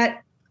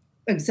forget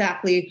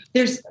exactly.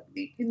 There's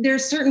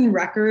certain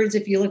records,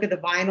 if you look at the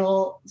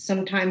vinyl,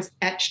 sometimes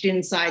etched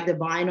inside the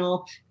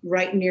vinyl,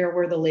 right near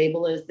where the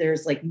label is,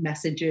 there's like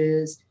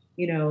messages,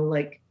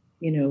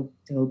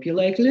 hope you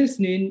like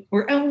listening,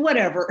 or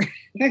whatever.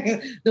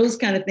 Those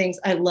kind of things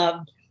I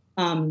loved.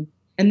 And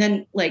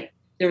then like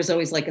there was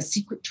always like a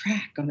secret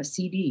track on a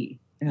CD.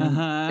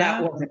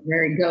 That wasn't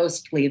very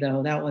ghostly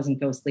though. That wasn't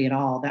ghostly at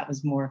all. That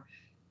was more,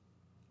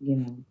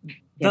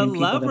 the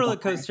Love Roller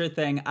Coaster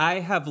thing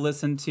I have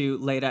listened to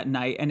late at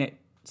night, and it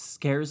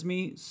scares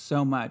me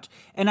so much.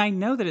 And I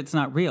know that it's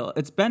not real.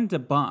 It's been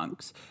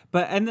debunked.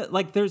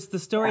 But there's the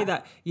story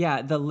that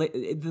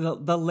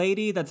the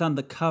lady that's on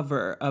the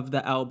cover of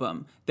the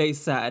album, they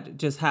said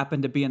just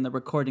happened to be in the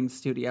recording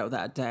studio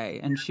that day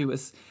and she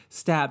was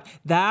stabbed.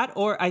 That,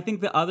 or I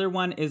think the other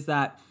one is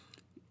that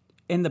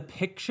in the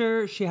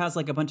picture she has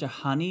like a bunch of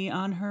honey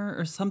on her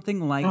or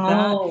something like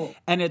that.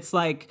 And it's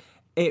like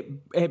it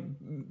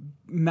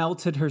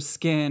melted her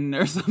skin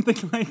or something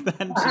like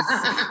that. And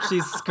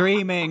she's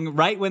screaming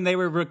right when they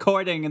were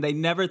recording, and they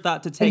never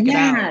thought to take it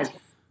out.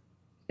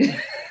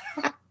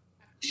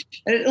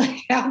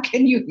 Like, how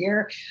can you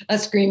hear a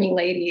screaming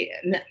lady,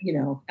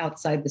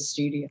 outside the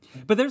studio?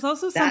 But there's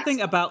also something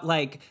about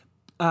like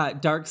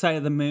Dark Side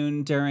of the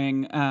Moon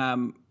during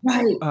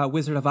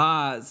Wizard of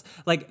Oz.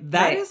 Like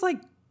that is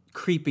like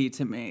creepy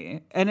to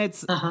me, and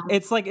it's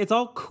like it's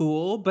all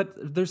cool, but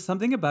there's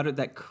something about it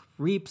that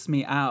creeps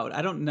me out.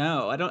 I don't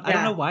know. I don't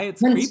know why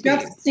it's when creepy.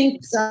 Stuff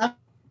syncs up.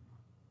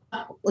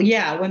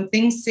 Yeah, when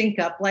things sync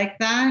up like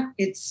that,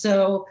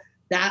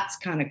 that's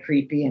kind of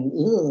creepy and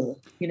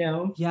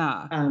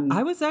Yeah,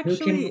 I was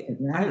actually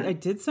I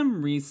did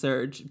some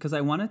research because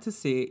I wanted to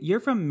see. You're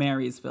from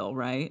Marysville,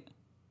 right?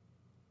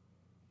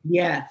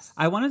 Yes.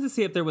 I wanted to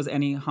see if there was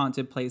any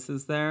haunted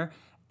places there.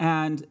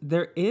 And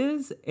there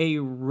is a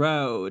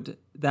road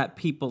that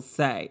people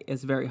say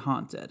is very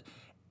haunted.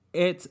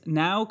 It's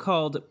now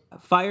called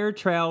Fire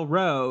Trail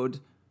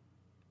Road.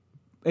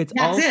 It's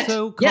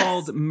also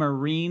called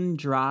Marine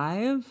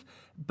Drive,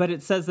 but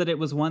it says that it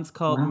was once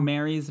called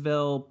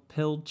Marysville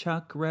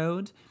Pilchuck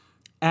Road.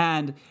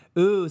 And,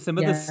 some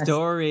of the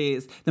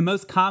stories, the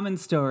most common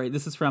story,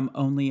 this is from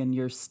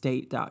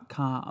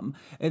onlyinyourstate.com.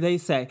 They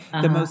say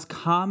the most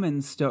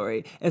common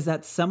story is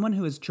that someone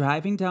who is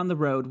driving down the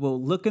road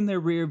will look in their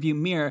rearview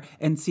mirror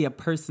and see a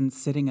person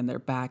sitting in their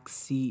back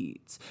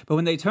seat. But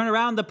when they turn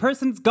around, the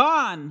person's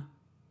gone.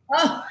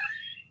 Oh.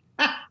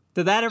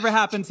 Did that ever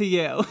happen to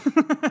you?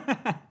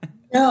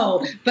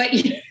 No, but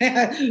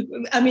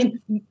I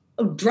mean,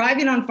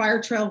 driving on Fire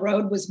Trail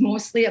Road was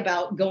mostly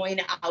about going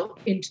out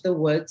into the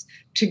woods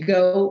to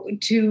go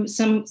to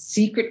some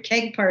secret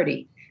keg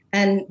party.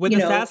 And with the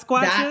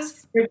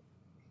Sasquatches?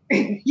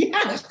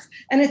 Yes.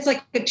 And it's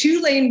like a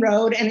 2-lane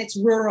road, and it's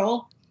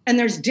rural, and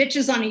there's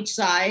ditches on each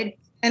side.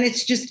 And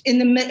it's just in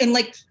the middle. And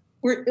like,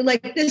 we're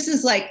like, this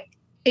is like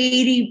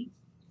 80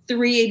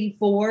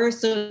 384.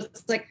 So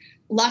it's like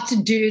lots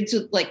of dudes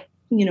with like,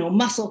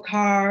 muscle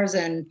cars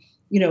and,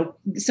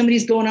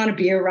 somebody's going on a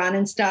beer run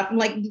and stuff. And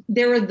like,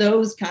 there are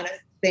those kind of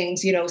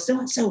things,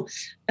 so-and-so,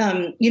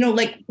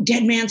 like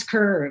Dead Man's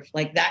Curve,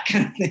 like that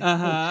kind of thing.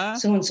 Uh-huh.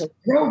 So-and-so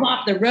drove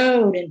off the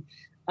road and,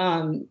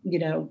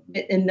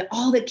 and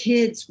all the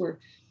kids were,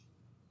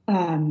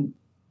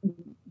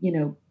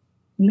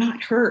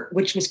 not hurt,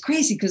 which was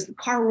crazy because the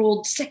car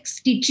rolled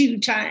 62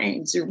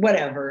 times or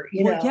whatever,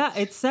 Yeah,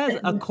 it says,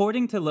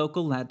 according to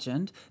local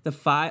legend, the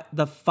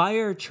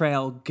fire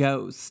trail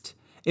ghost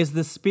is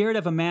the spirit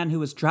of a man who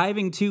was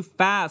driving too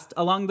fast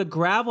along the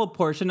gravel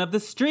portion of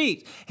the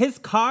street. His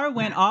car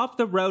went off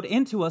the road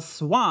into a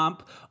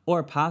swamp,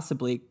 or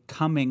possibly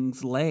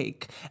Cummings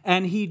Lake,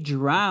 and he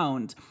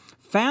drowned.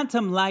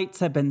 Phantom lights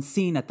have been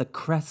seen at the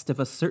crest of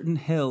a certain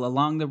hill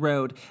along the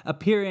road,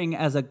 appearing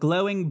as a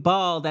glowing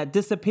ball that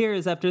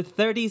disappears after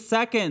 30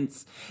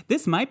 seconds.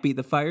 This might be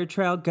the fire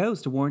trail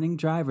ghost warning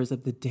drivers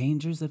of the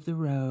dangers of the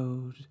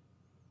road.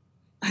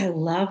 I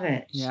love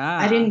it. Yeah.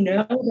 I didn't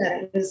know that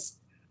it was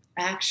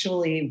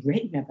actually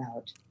written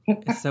about.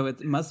 So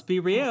it must be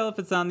real if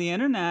it's on the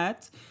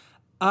internet.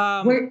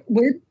 Where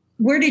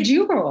did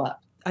you grow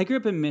up? I grew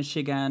up in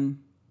Michigan.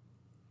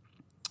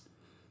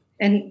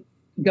 And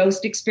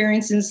ghost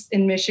experiences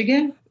in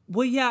Michigan?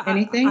 Well, yeah.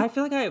 Anything? I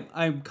feel like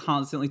I'm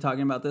constantly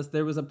talking about this.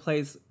 There was a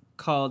place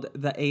called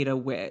the Ada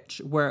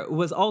Witch, where it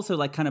was also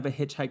like kind of a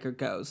hitchhiker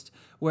ghost,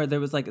 where there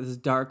was like this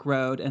dark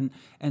road and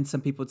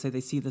some people would say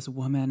they see this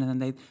woman and then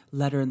they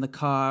let her in the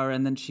car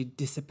and then she'd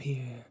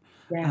disappear.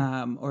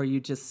 Yeah. Or you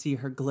just see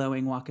her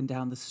glowing walking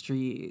down the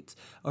street,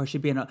 or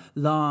she'd be in a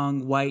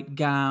long white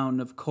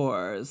gown, of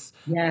course.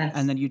 Yes.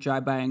 And then you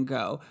drive by and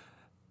go,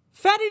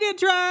 Fatty did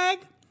drag.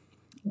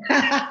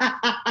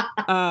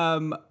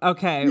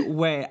 Okay,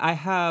 wait. I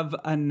have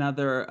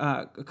another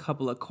a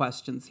couple of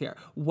questions here.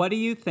 What do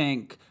you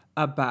think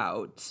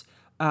about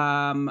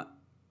the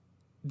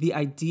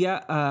idea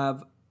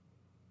of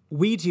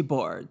Ouija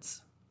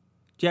boards?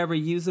 Do you ever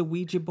use a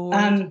Ouija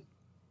board?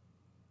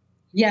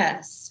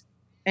 Yes.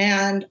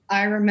 And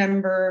I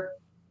remember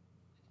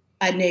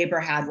a neighbor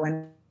had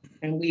one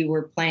and we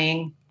were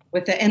playing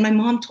with it. And my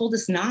mom told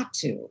us not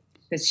to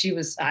because she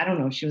was, I don't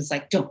know, she was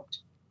like, don't.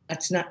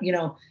 That's not,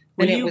 Were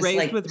and you raised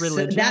like, with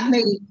religion? So that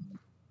made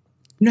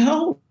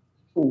no.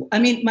 I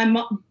mean, my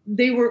mom.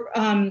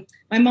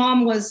 My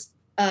mom was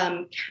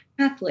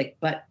Catholic,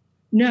 but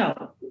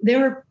no, they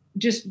were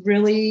just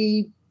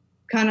really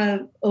kind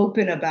of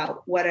open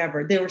about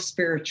whatever. They were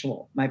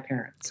spiritual, my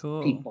parents,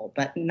 Cool. people,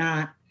 but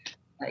not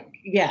like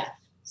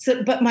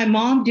So, but my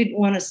mom didn't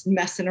want us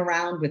messing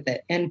around with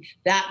it, and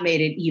that made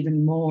it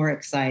even more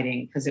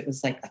exciting because it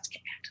was like, let's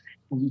get back to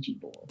that Ouija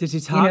board. Did you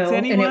talk to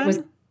anyone? And it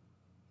was.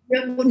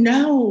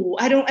 No,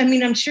 I don't. I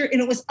mean, I'm sure. And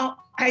it was,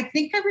 I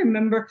think I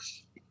remember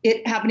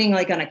it happening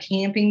like on a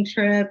camping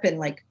trip and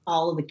like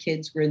all of the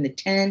kids were in the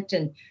tent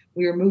and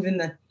we were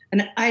moving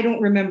and I don't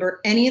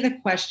remember any of the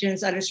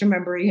questions. I just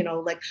remember,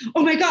 like,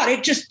 oh my God,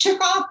 it just took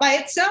off by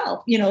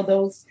itself.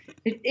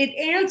 It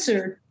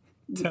answered.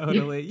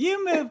 Totally.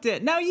 You moved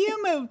it. No,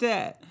 you moved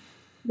it.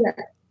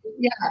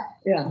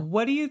 Yeah.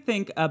 What do you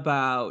think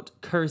about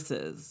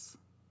curses?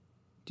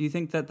 Do you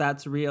think that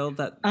that's real?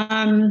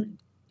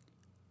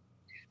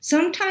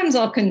 Sometimes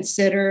I'll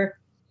consider,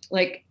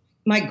 like,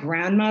 my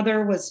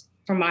grandmother was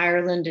from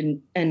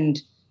Ireland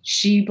and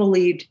she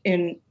believed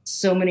in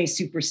so many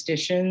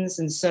superstitions.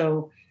 And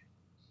so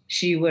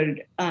she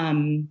would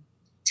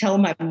tell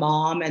my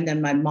mom, and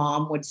then my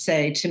mom would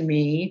say to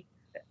me,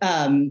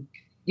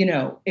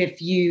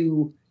 if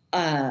you,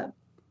 I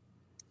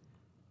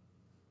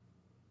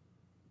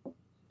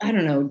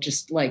don't know,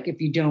 just like if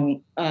you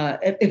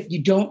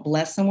don't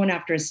bless someone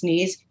after a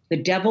sneeze, the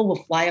devil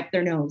will fly up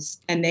their nose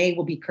and they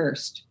will be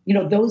cursed,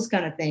 those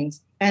kind of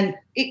things. And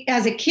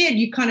as a kid,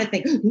 you kind of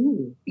think,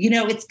 ooh,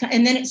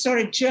 and then it sort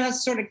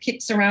of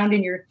kicks around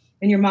in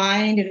your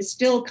mind and it's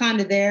still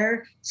kind of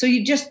there. So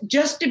you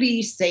just to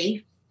be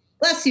safe,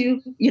 bless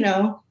you,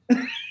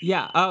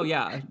 Yeah. Oh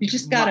yeah. You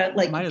just gotta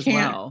might as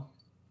well.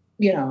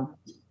 Yeah.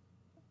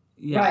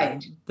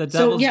 Right. The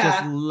devil's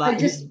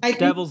devil's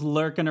devil's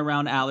lurking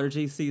around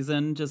allergy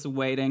season, just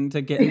waiting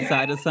to get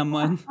inside of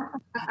someone.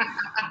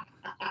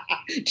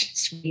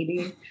 Just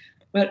waiting.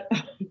 But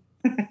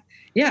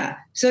yeah.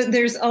 So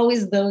there's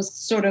always those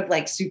sort of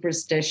like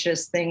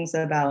superstitious things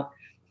about,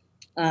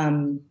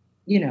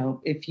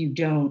 if you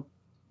don't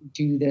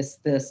do this,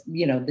 this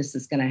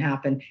is going to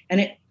happen.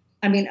 And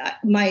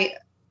my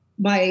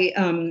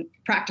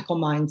practical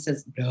mind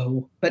says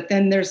no, but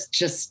then there's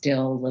just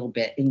still a little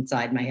bit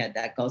inside my head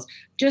that goes,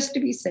 just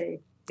to be safe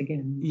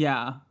again.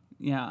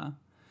 Yeah.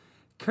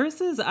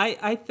 Curses.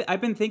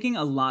 I've been thinking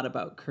a lot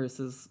about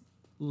curses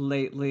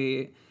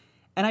lately,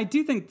 and I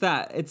do think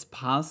that it's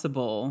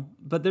possible,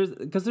 but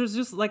there's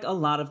just like a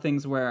lot of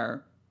things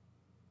where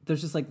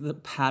there's just like the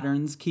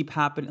patterns keep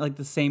happening, like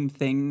the same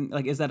thing.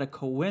 Like, is that a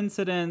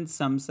coincidence?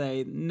 Some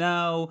say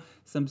no,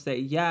 some say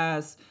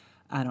yes.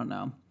 I don't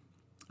know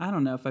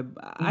if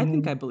I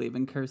think I believe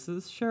in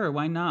curses. Sure,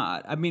 why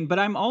not? I mean, but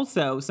I'm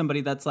also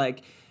somebody that's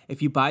like,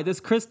 if you buy this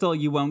crystal,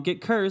 you won't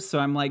get cursed. So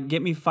I'm like,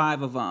 get me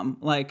 5 of them.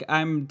 Like,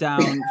 I'm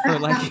down for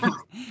like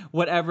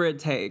whatever it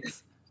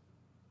takes.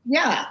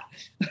 Yeah.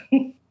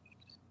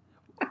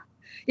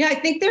 Yeah, I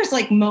think there's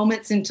like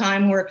moments in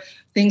time where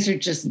things are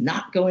just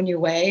not going your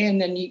way.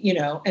 And then,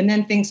 and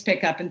then things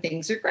pick up and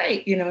things are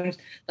great.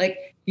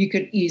 Like you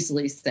could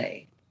easily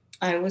say,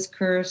 I was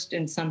cursed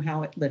and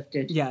somehow it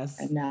lifted. Yes.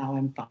 And now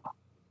I'm fine.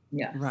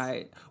 Yes.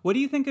 Right. What do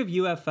you think of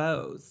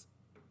UFOs?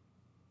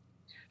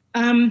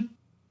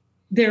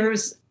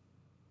 There's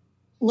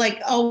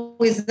like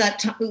always that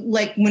time,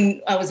 like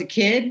when I was a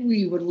kid,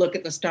 we would look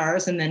at the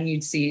stars and then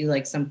you'd see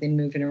like something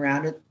moving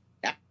around it.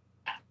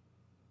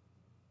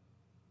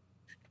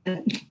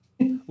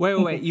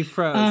 Wait, you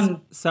froze.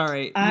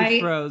 Sorry, you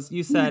froze.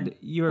 You said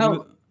you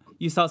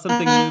saw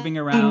something moving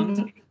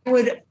around.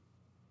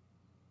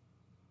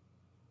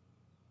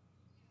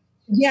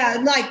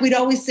 Yeah, like we'd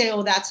always say,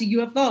 oh, that's a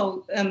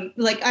UFO.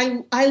 Like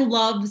I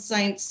love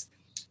science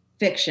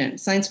fiction.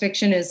 Science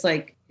fiction is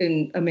like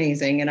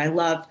amazing. And I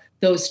love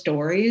those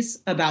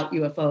stories about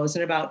UFOs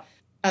and about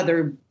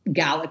other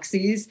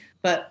galaxies.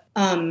 But,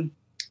 and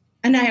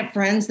I have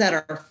friends that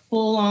are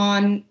full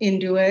on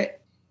into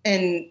it.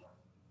 And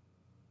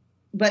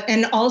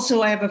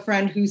also I have a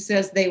friend who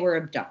says they were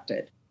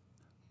abducted.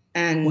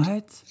 And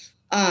what?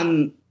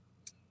 And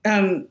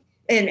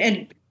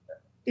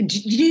do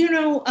you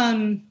know,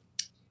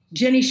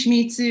 Jenny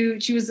Schmitzu?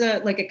 She was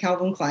like a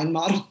Calvin Klein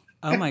model.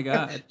 Oh my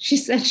God. She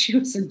said she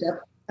was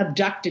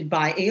abducted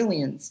by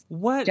aliens.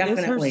 What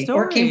definitely. is her story?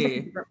 Or came from a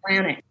different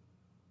planet.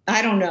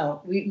 I don't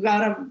know. We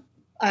gotta,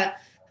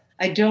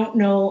 I don't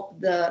know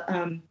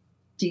the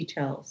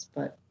details,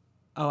 but.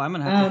 Oh, I'm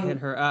going to have to hit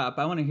her up.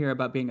 I want to hear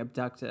about being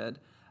abducted.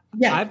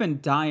 Yeah. I've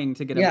been dying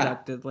to get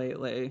abducted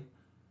lately.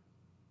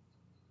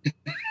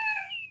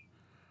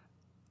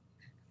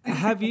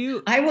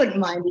 I wouldn't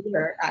mind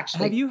either,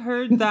 actually. Have you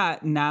heard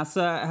that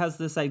NASA has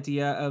this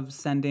idea of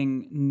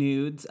sending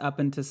nudes up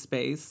into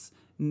space,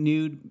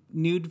 nude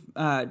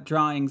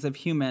drawings of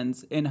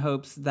humans in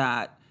hopes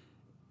that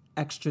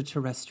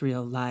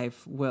extraterrestrial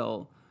life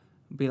will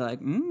be like,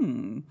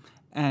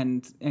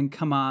 and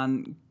come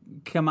on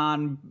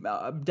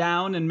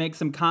down and make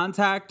some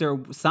contact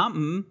or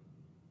something.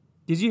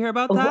 Did you hear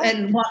about that?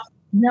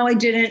 No, I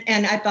didn't.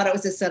 And I thought it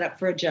was a setup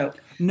for a joke.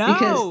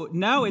 No,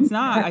 it's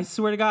not. I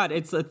swear to God,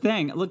 it's a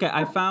thing. Look,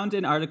 I found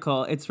an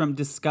article. It's from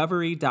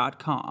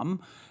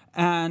discovery.com.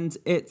 And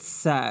it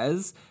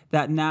says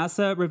that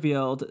NASA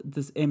revealed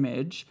this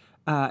image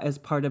as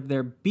part of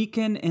their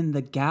Beacon in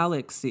the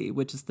Galaxy,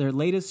 which is their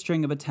latest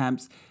string of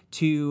attempts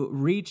to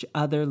reach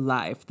other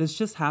life. This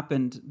just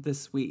happened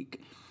this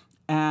week.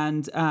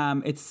 And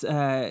it's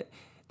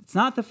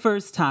not the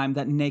first time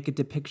that naked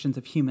depictions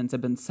of humans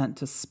have been sent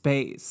to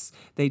space.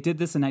 They did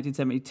this in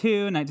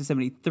 1972,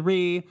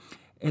 1973.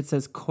 It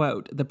says,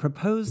 quote, the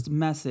proposed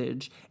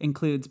message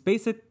includes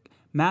basic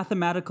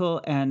mathematical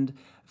and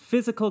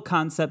physical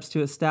concepts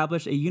to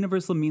establish a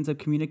universal means of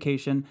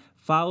communication,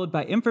 followed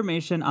by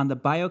information on the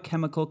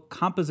biochemical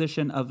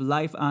composition of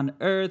life on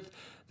Earth.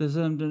 There's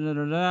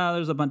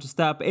a bunch of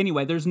stuff.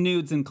 Anyway, there's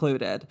nudes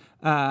included.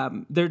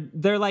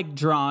 They're like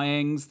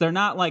drawings. They're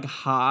not like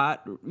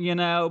hot,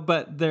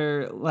 but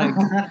they're like.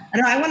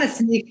 I want to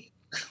see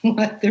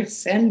what they're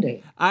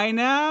sending. I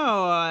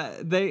know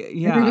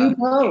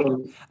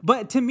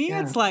But to me,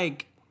 it's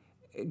like,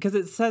 because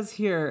it says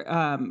here,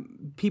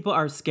 people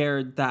are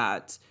scared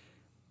that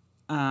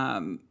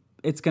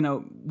it's going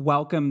to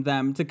welcome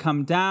them to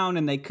come down,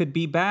 and they could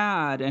be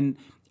bad, and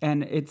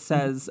it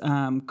says,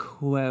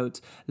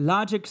 quote,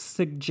 logic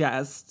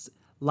suggests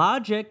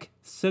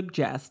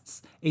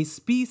a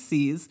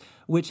species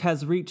which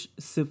has reached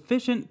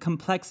sufficient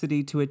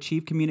complexity to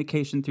achieve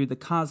communication through the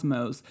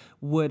cosmos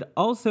would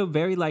also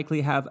very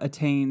likely have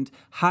attained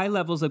high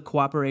levels of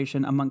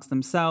cooperation amongst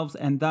themselves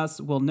and thus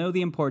will know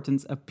the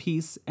importance of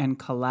peace and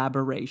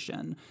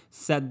collaboration,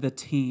 said the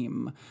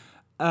team.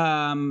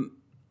 I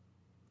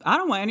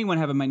don't want anyone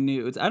having my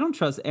nudes. I don't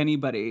trust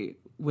anybody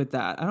with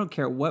that. I don't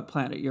care what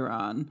planet you're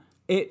on.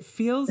 It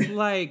feels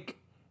like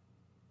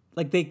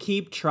they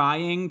keep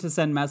trying to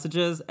send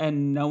messages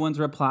and no one's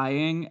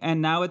replying.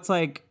 And now it's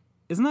like,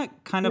 isn't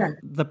that kind of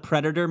the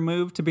predator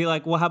move to be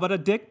like, well, how about a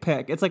dick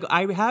pic? It's like,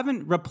 I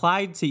haven't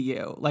replied to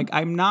you. Like,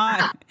 I'm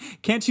not,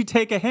 can't you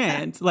take a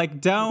hint?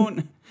 Like,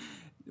 why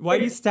are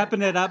you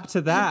stepping it up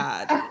to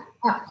that?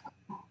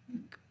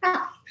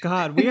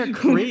 God, we are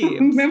creeps.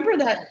 Remember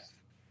that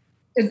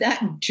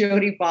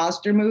Jodie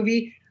Foster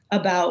movie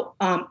about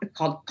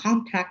called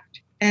Contact,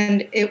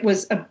 and it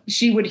was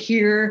she would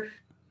hear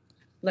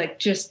like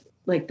just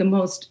like the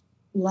most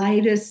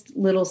lightest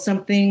little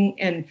something,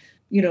 and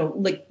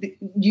like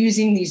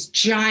using these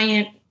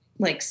giant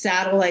like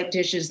satellite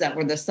dishes that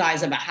were the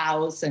size of a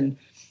house, and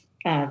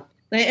I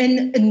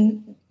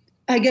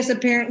guess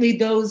apparently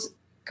those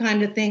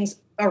kind of things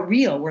are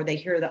real, where they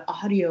hear the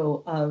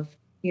audio of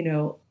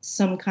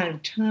some kind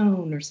of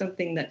tone or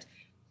something that's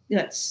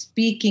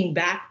speaking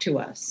back to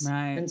us.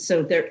 Right. And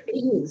so there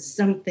is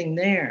something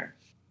there.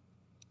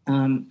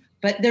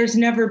 but there's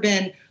never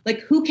been,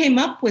 like, who came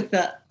up with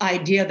the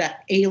idea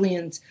that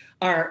aliens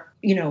are,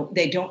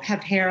 they don't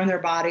have hair on their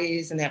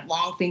bodies and they have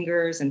long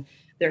fingers and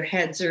their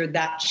heads are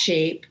that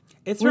shape?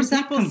 It's from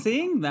people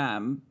seeing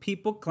them.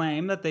 People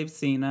claim that they've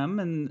seen them,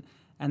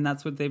 and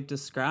that's what they've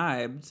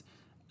described.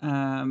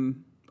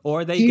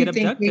 Or they get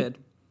abducted.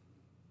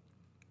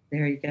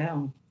 There you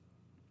go.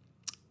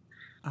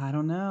 I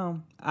don't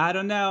know.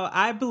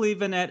 I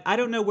believe in it. I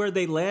don't know where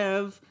they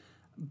live,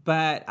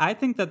 but I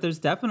think that there's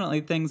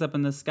definitely things up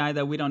in the sky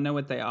that we don't know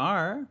what they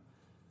are.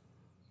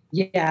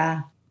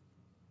 Yeah.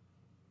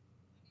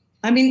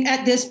 I mean,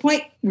 at this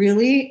point,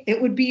 really,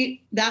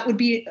 that would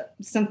be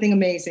something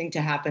amazing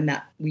to happen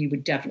that we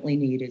would definitely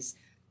need is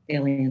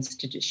aliens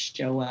to just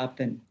show up.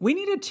 And we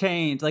need a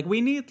change. Like,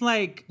 we need,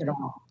 like,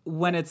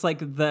 when it's like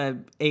the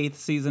 8th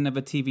season of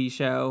a TV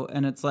show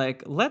and it's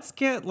like, let's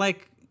get,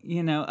 like,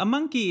 a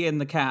monkey in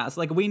the cast.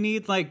 Like, we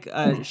need, like,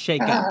 a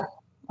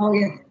shake-up. Oh,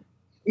 yeah.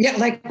 Yeah,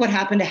 like what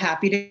happened to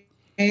Happy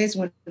Days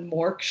when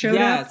Mork showed up.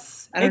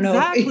 Yes,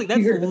 exactly.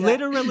 That's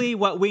literally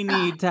what we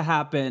need to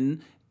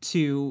happen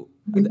to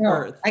the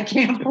Earth. I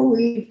can't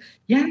believe.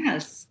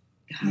 Yes.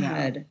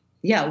 God.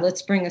 Yeah,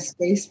 let's bring a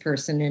space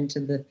person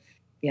into the...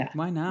 Yeah.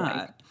 Why not?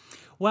 Right.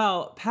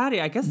 Well, Patty,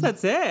 I guess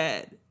that's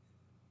it.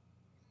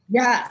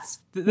 Yes.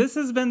 This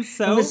has been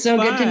so fun.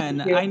 Good to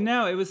meet you. I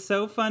know. It was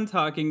so fun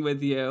talking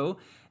with you.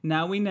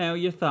 Now we know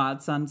your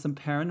thoughts on some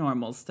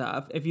paranormal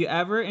stuff. If you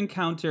ever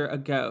encounter a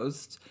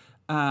ghost,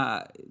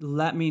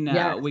 let me know.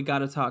 Yes. We got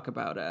to talk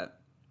about it.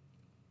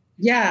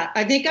 Yeah,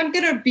 I think I'm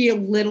going to be a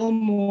little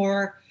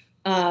more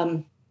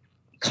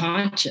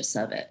conscious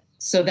of it.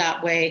 So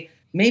that way,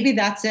 maybe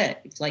that's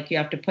it. It's like you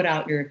have to put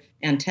out your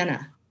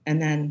antenna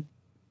and then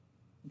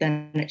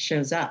it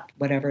shows up,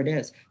 whatever it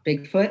is.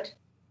 Bigfoot,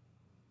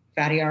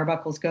 Fatty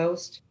Arbuckle's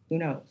ghost, who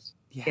knows?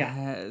 Yes.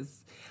 Yeah.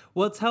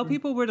 Well, tell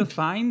people where to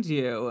find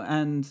you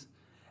and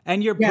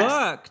your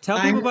book. Tell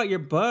people about your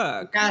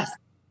book.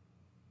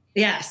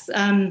 Yes.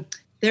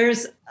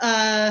 There's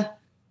I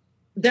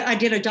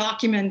did a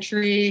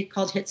documentary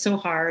called Hit So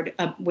Hard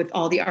with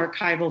all the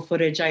archival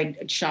footage I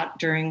shot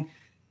during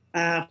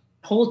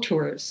whole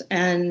tours.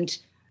 And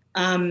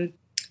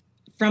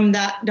from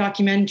that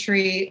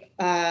documentary,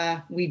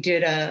 I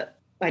did a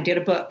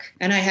book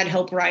and I had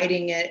help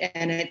writing it.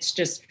 And it's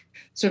just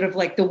sort of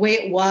like the way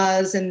it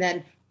was and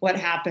then what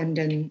happened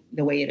and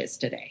the way it is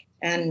today.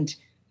 And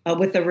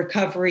with the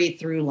recovery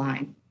through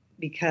line,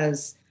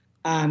 because,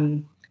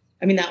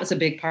 that was a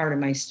big part of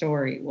my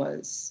story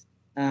was,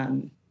 a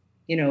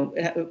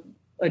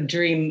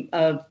dream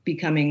of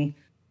becoming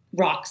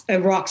a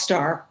rock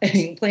star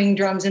and playing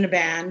drums in a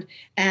band.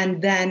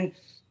 And then,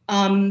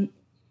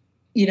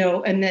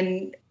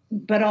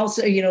 but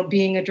also,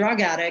 being a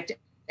drug addict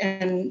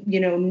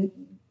and,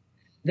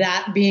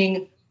 that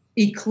being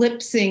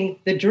eclipsing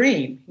the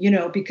dream,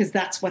 because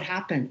that's what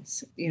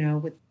happens,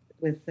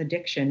 with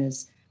addiction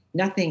is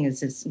nothing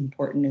is as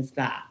important as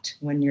that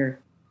when you're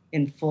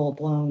in full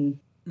blown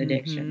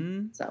addiction.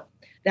 Mm-hmm. So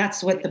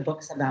that's what the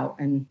book's about.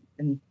 And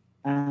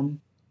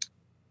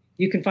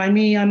you can find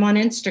me, I'm on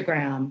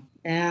Instagram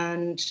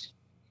and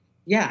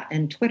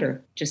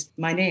Twitter, just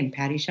my name,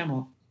 Patty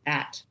Schemel @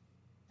 Patty.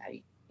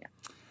 Yeah.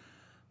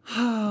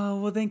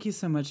 Oh, well, thank you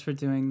so much for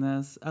doing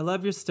this. I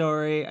love your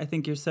story. I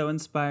think you're so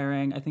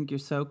inspiring. I think you're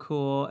so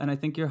cool. And I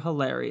think you're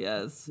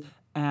hilarious.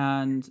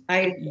 And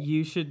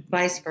you should...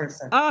 Vice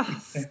versa.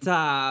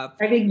 Stop.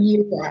 I think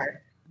you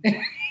are.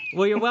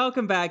 Well, you're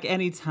welcome back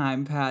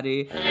anytime,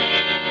 Patty.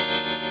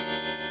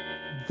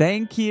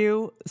 Thank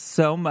you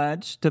so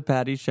much to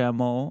Patty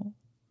Schemel.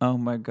 Oh,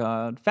 my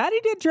God. Fatty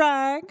did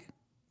drag.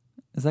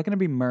 Is that going to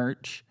be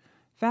merch?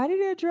 Fatty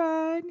did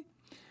drag.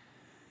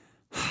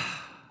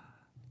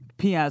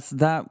 P.S.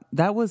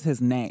 That was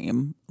his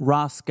name,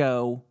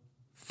 Roscoe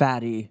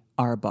Fatty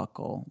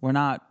Arbuckle.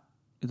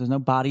 There's no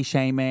body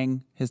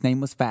shaming. His name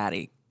was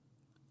Fatty,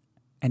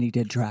 and he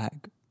did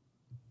drag.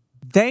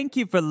 Thank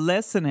you for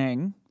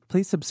listening.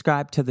 Please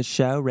subscribe to the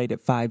show, rate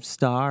it 5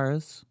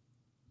 stars.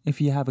 If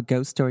you have a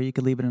ghost story, you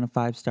could leave it in a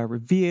 5-star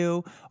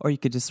review, or you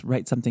could just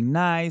write something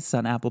nice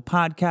on Apple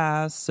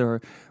Podcasts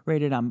or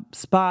rate it on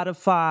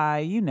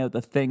Spotify. You know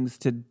the things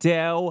to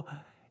do.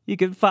 You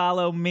can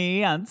follow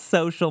me on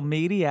social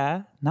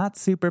media. Not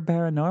super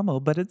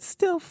paranormal, but it's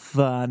still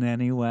fun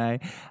anyway.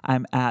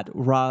 I'm at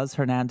Roz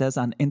Hernandez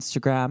on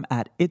Instagram,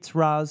 at It's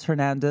Roz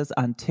Hernandez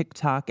on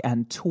TikTok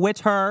and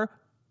Twitter.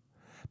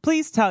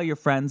 Please tell your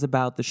friends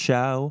about the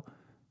show.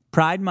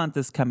 Pride Month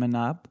is coming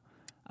up.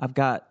 I've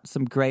got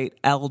some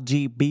great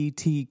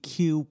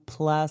LGBTQ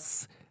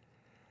plus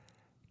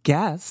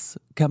guests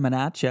coming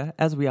at you,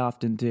 as we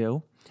often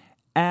do.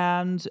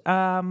 And,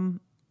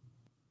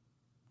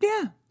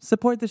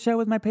 support the show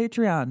with my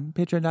Patreon,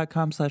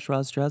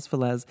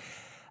 patreon.com/RozDrezfalez.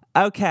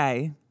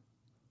 Okay,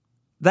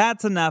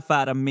 that's enough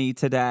out of me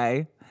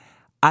today.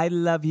 I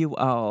love you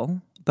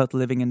all, both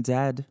living and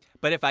dead.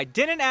 But if I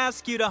didn't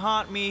ask you to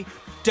haunt me,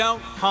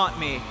 don't haunt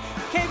me.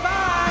 Okay,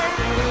 bye!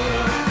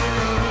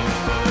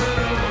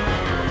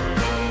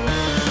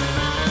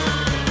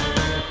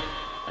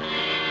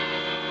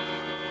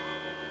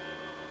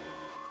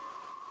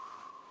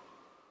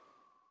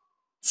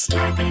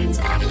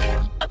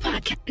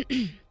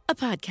 a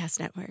podcast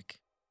network.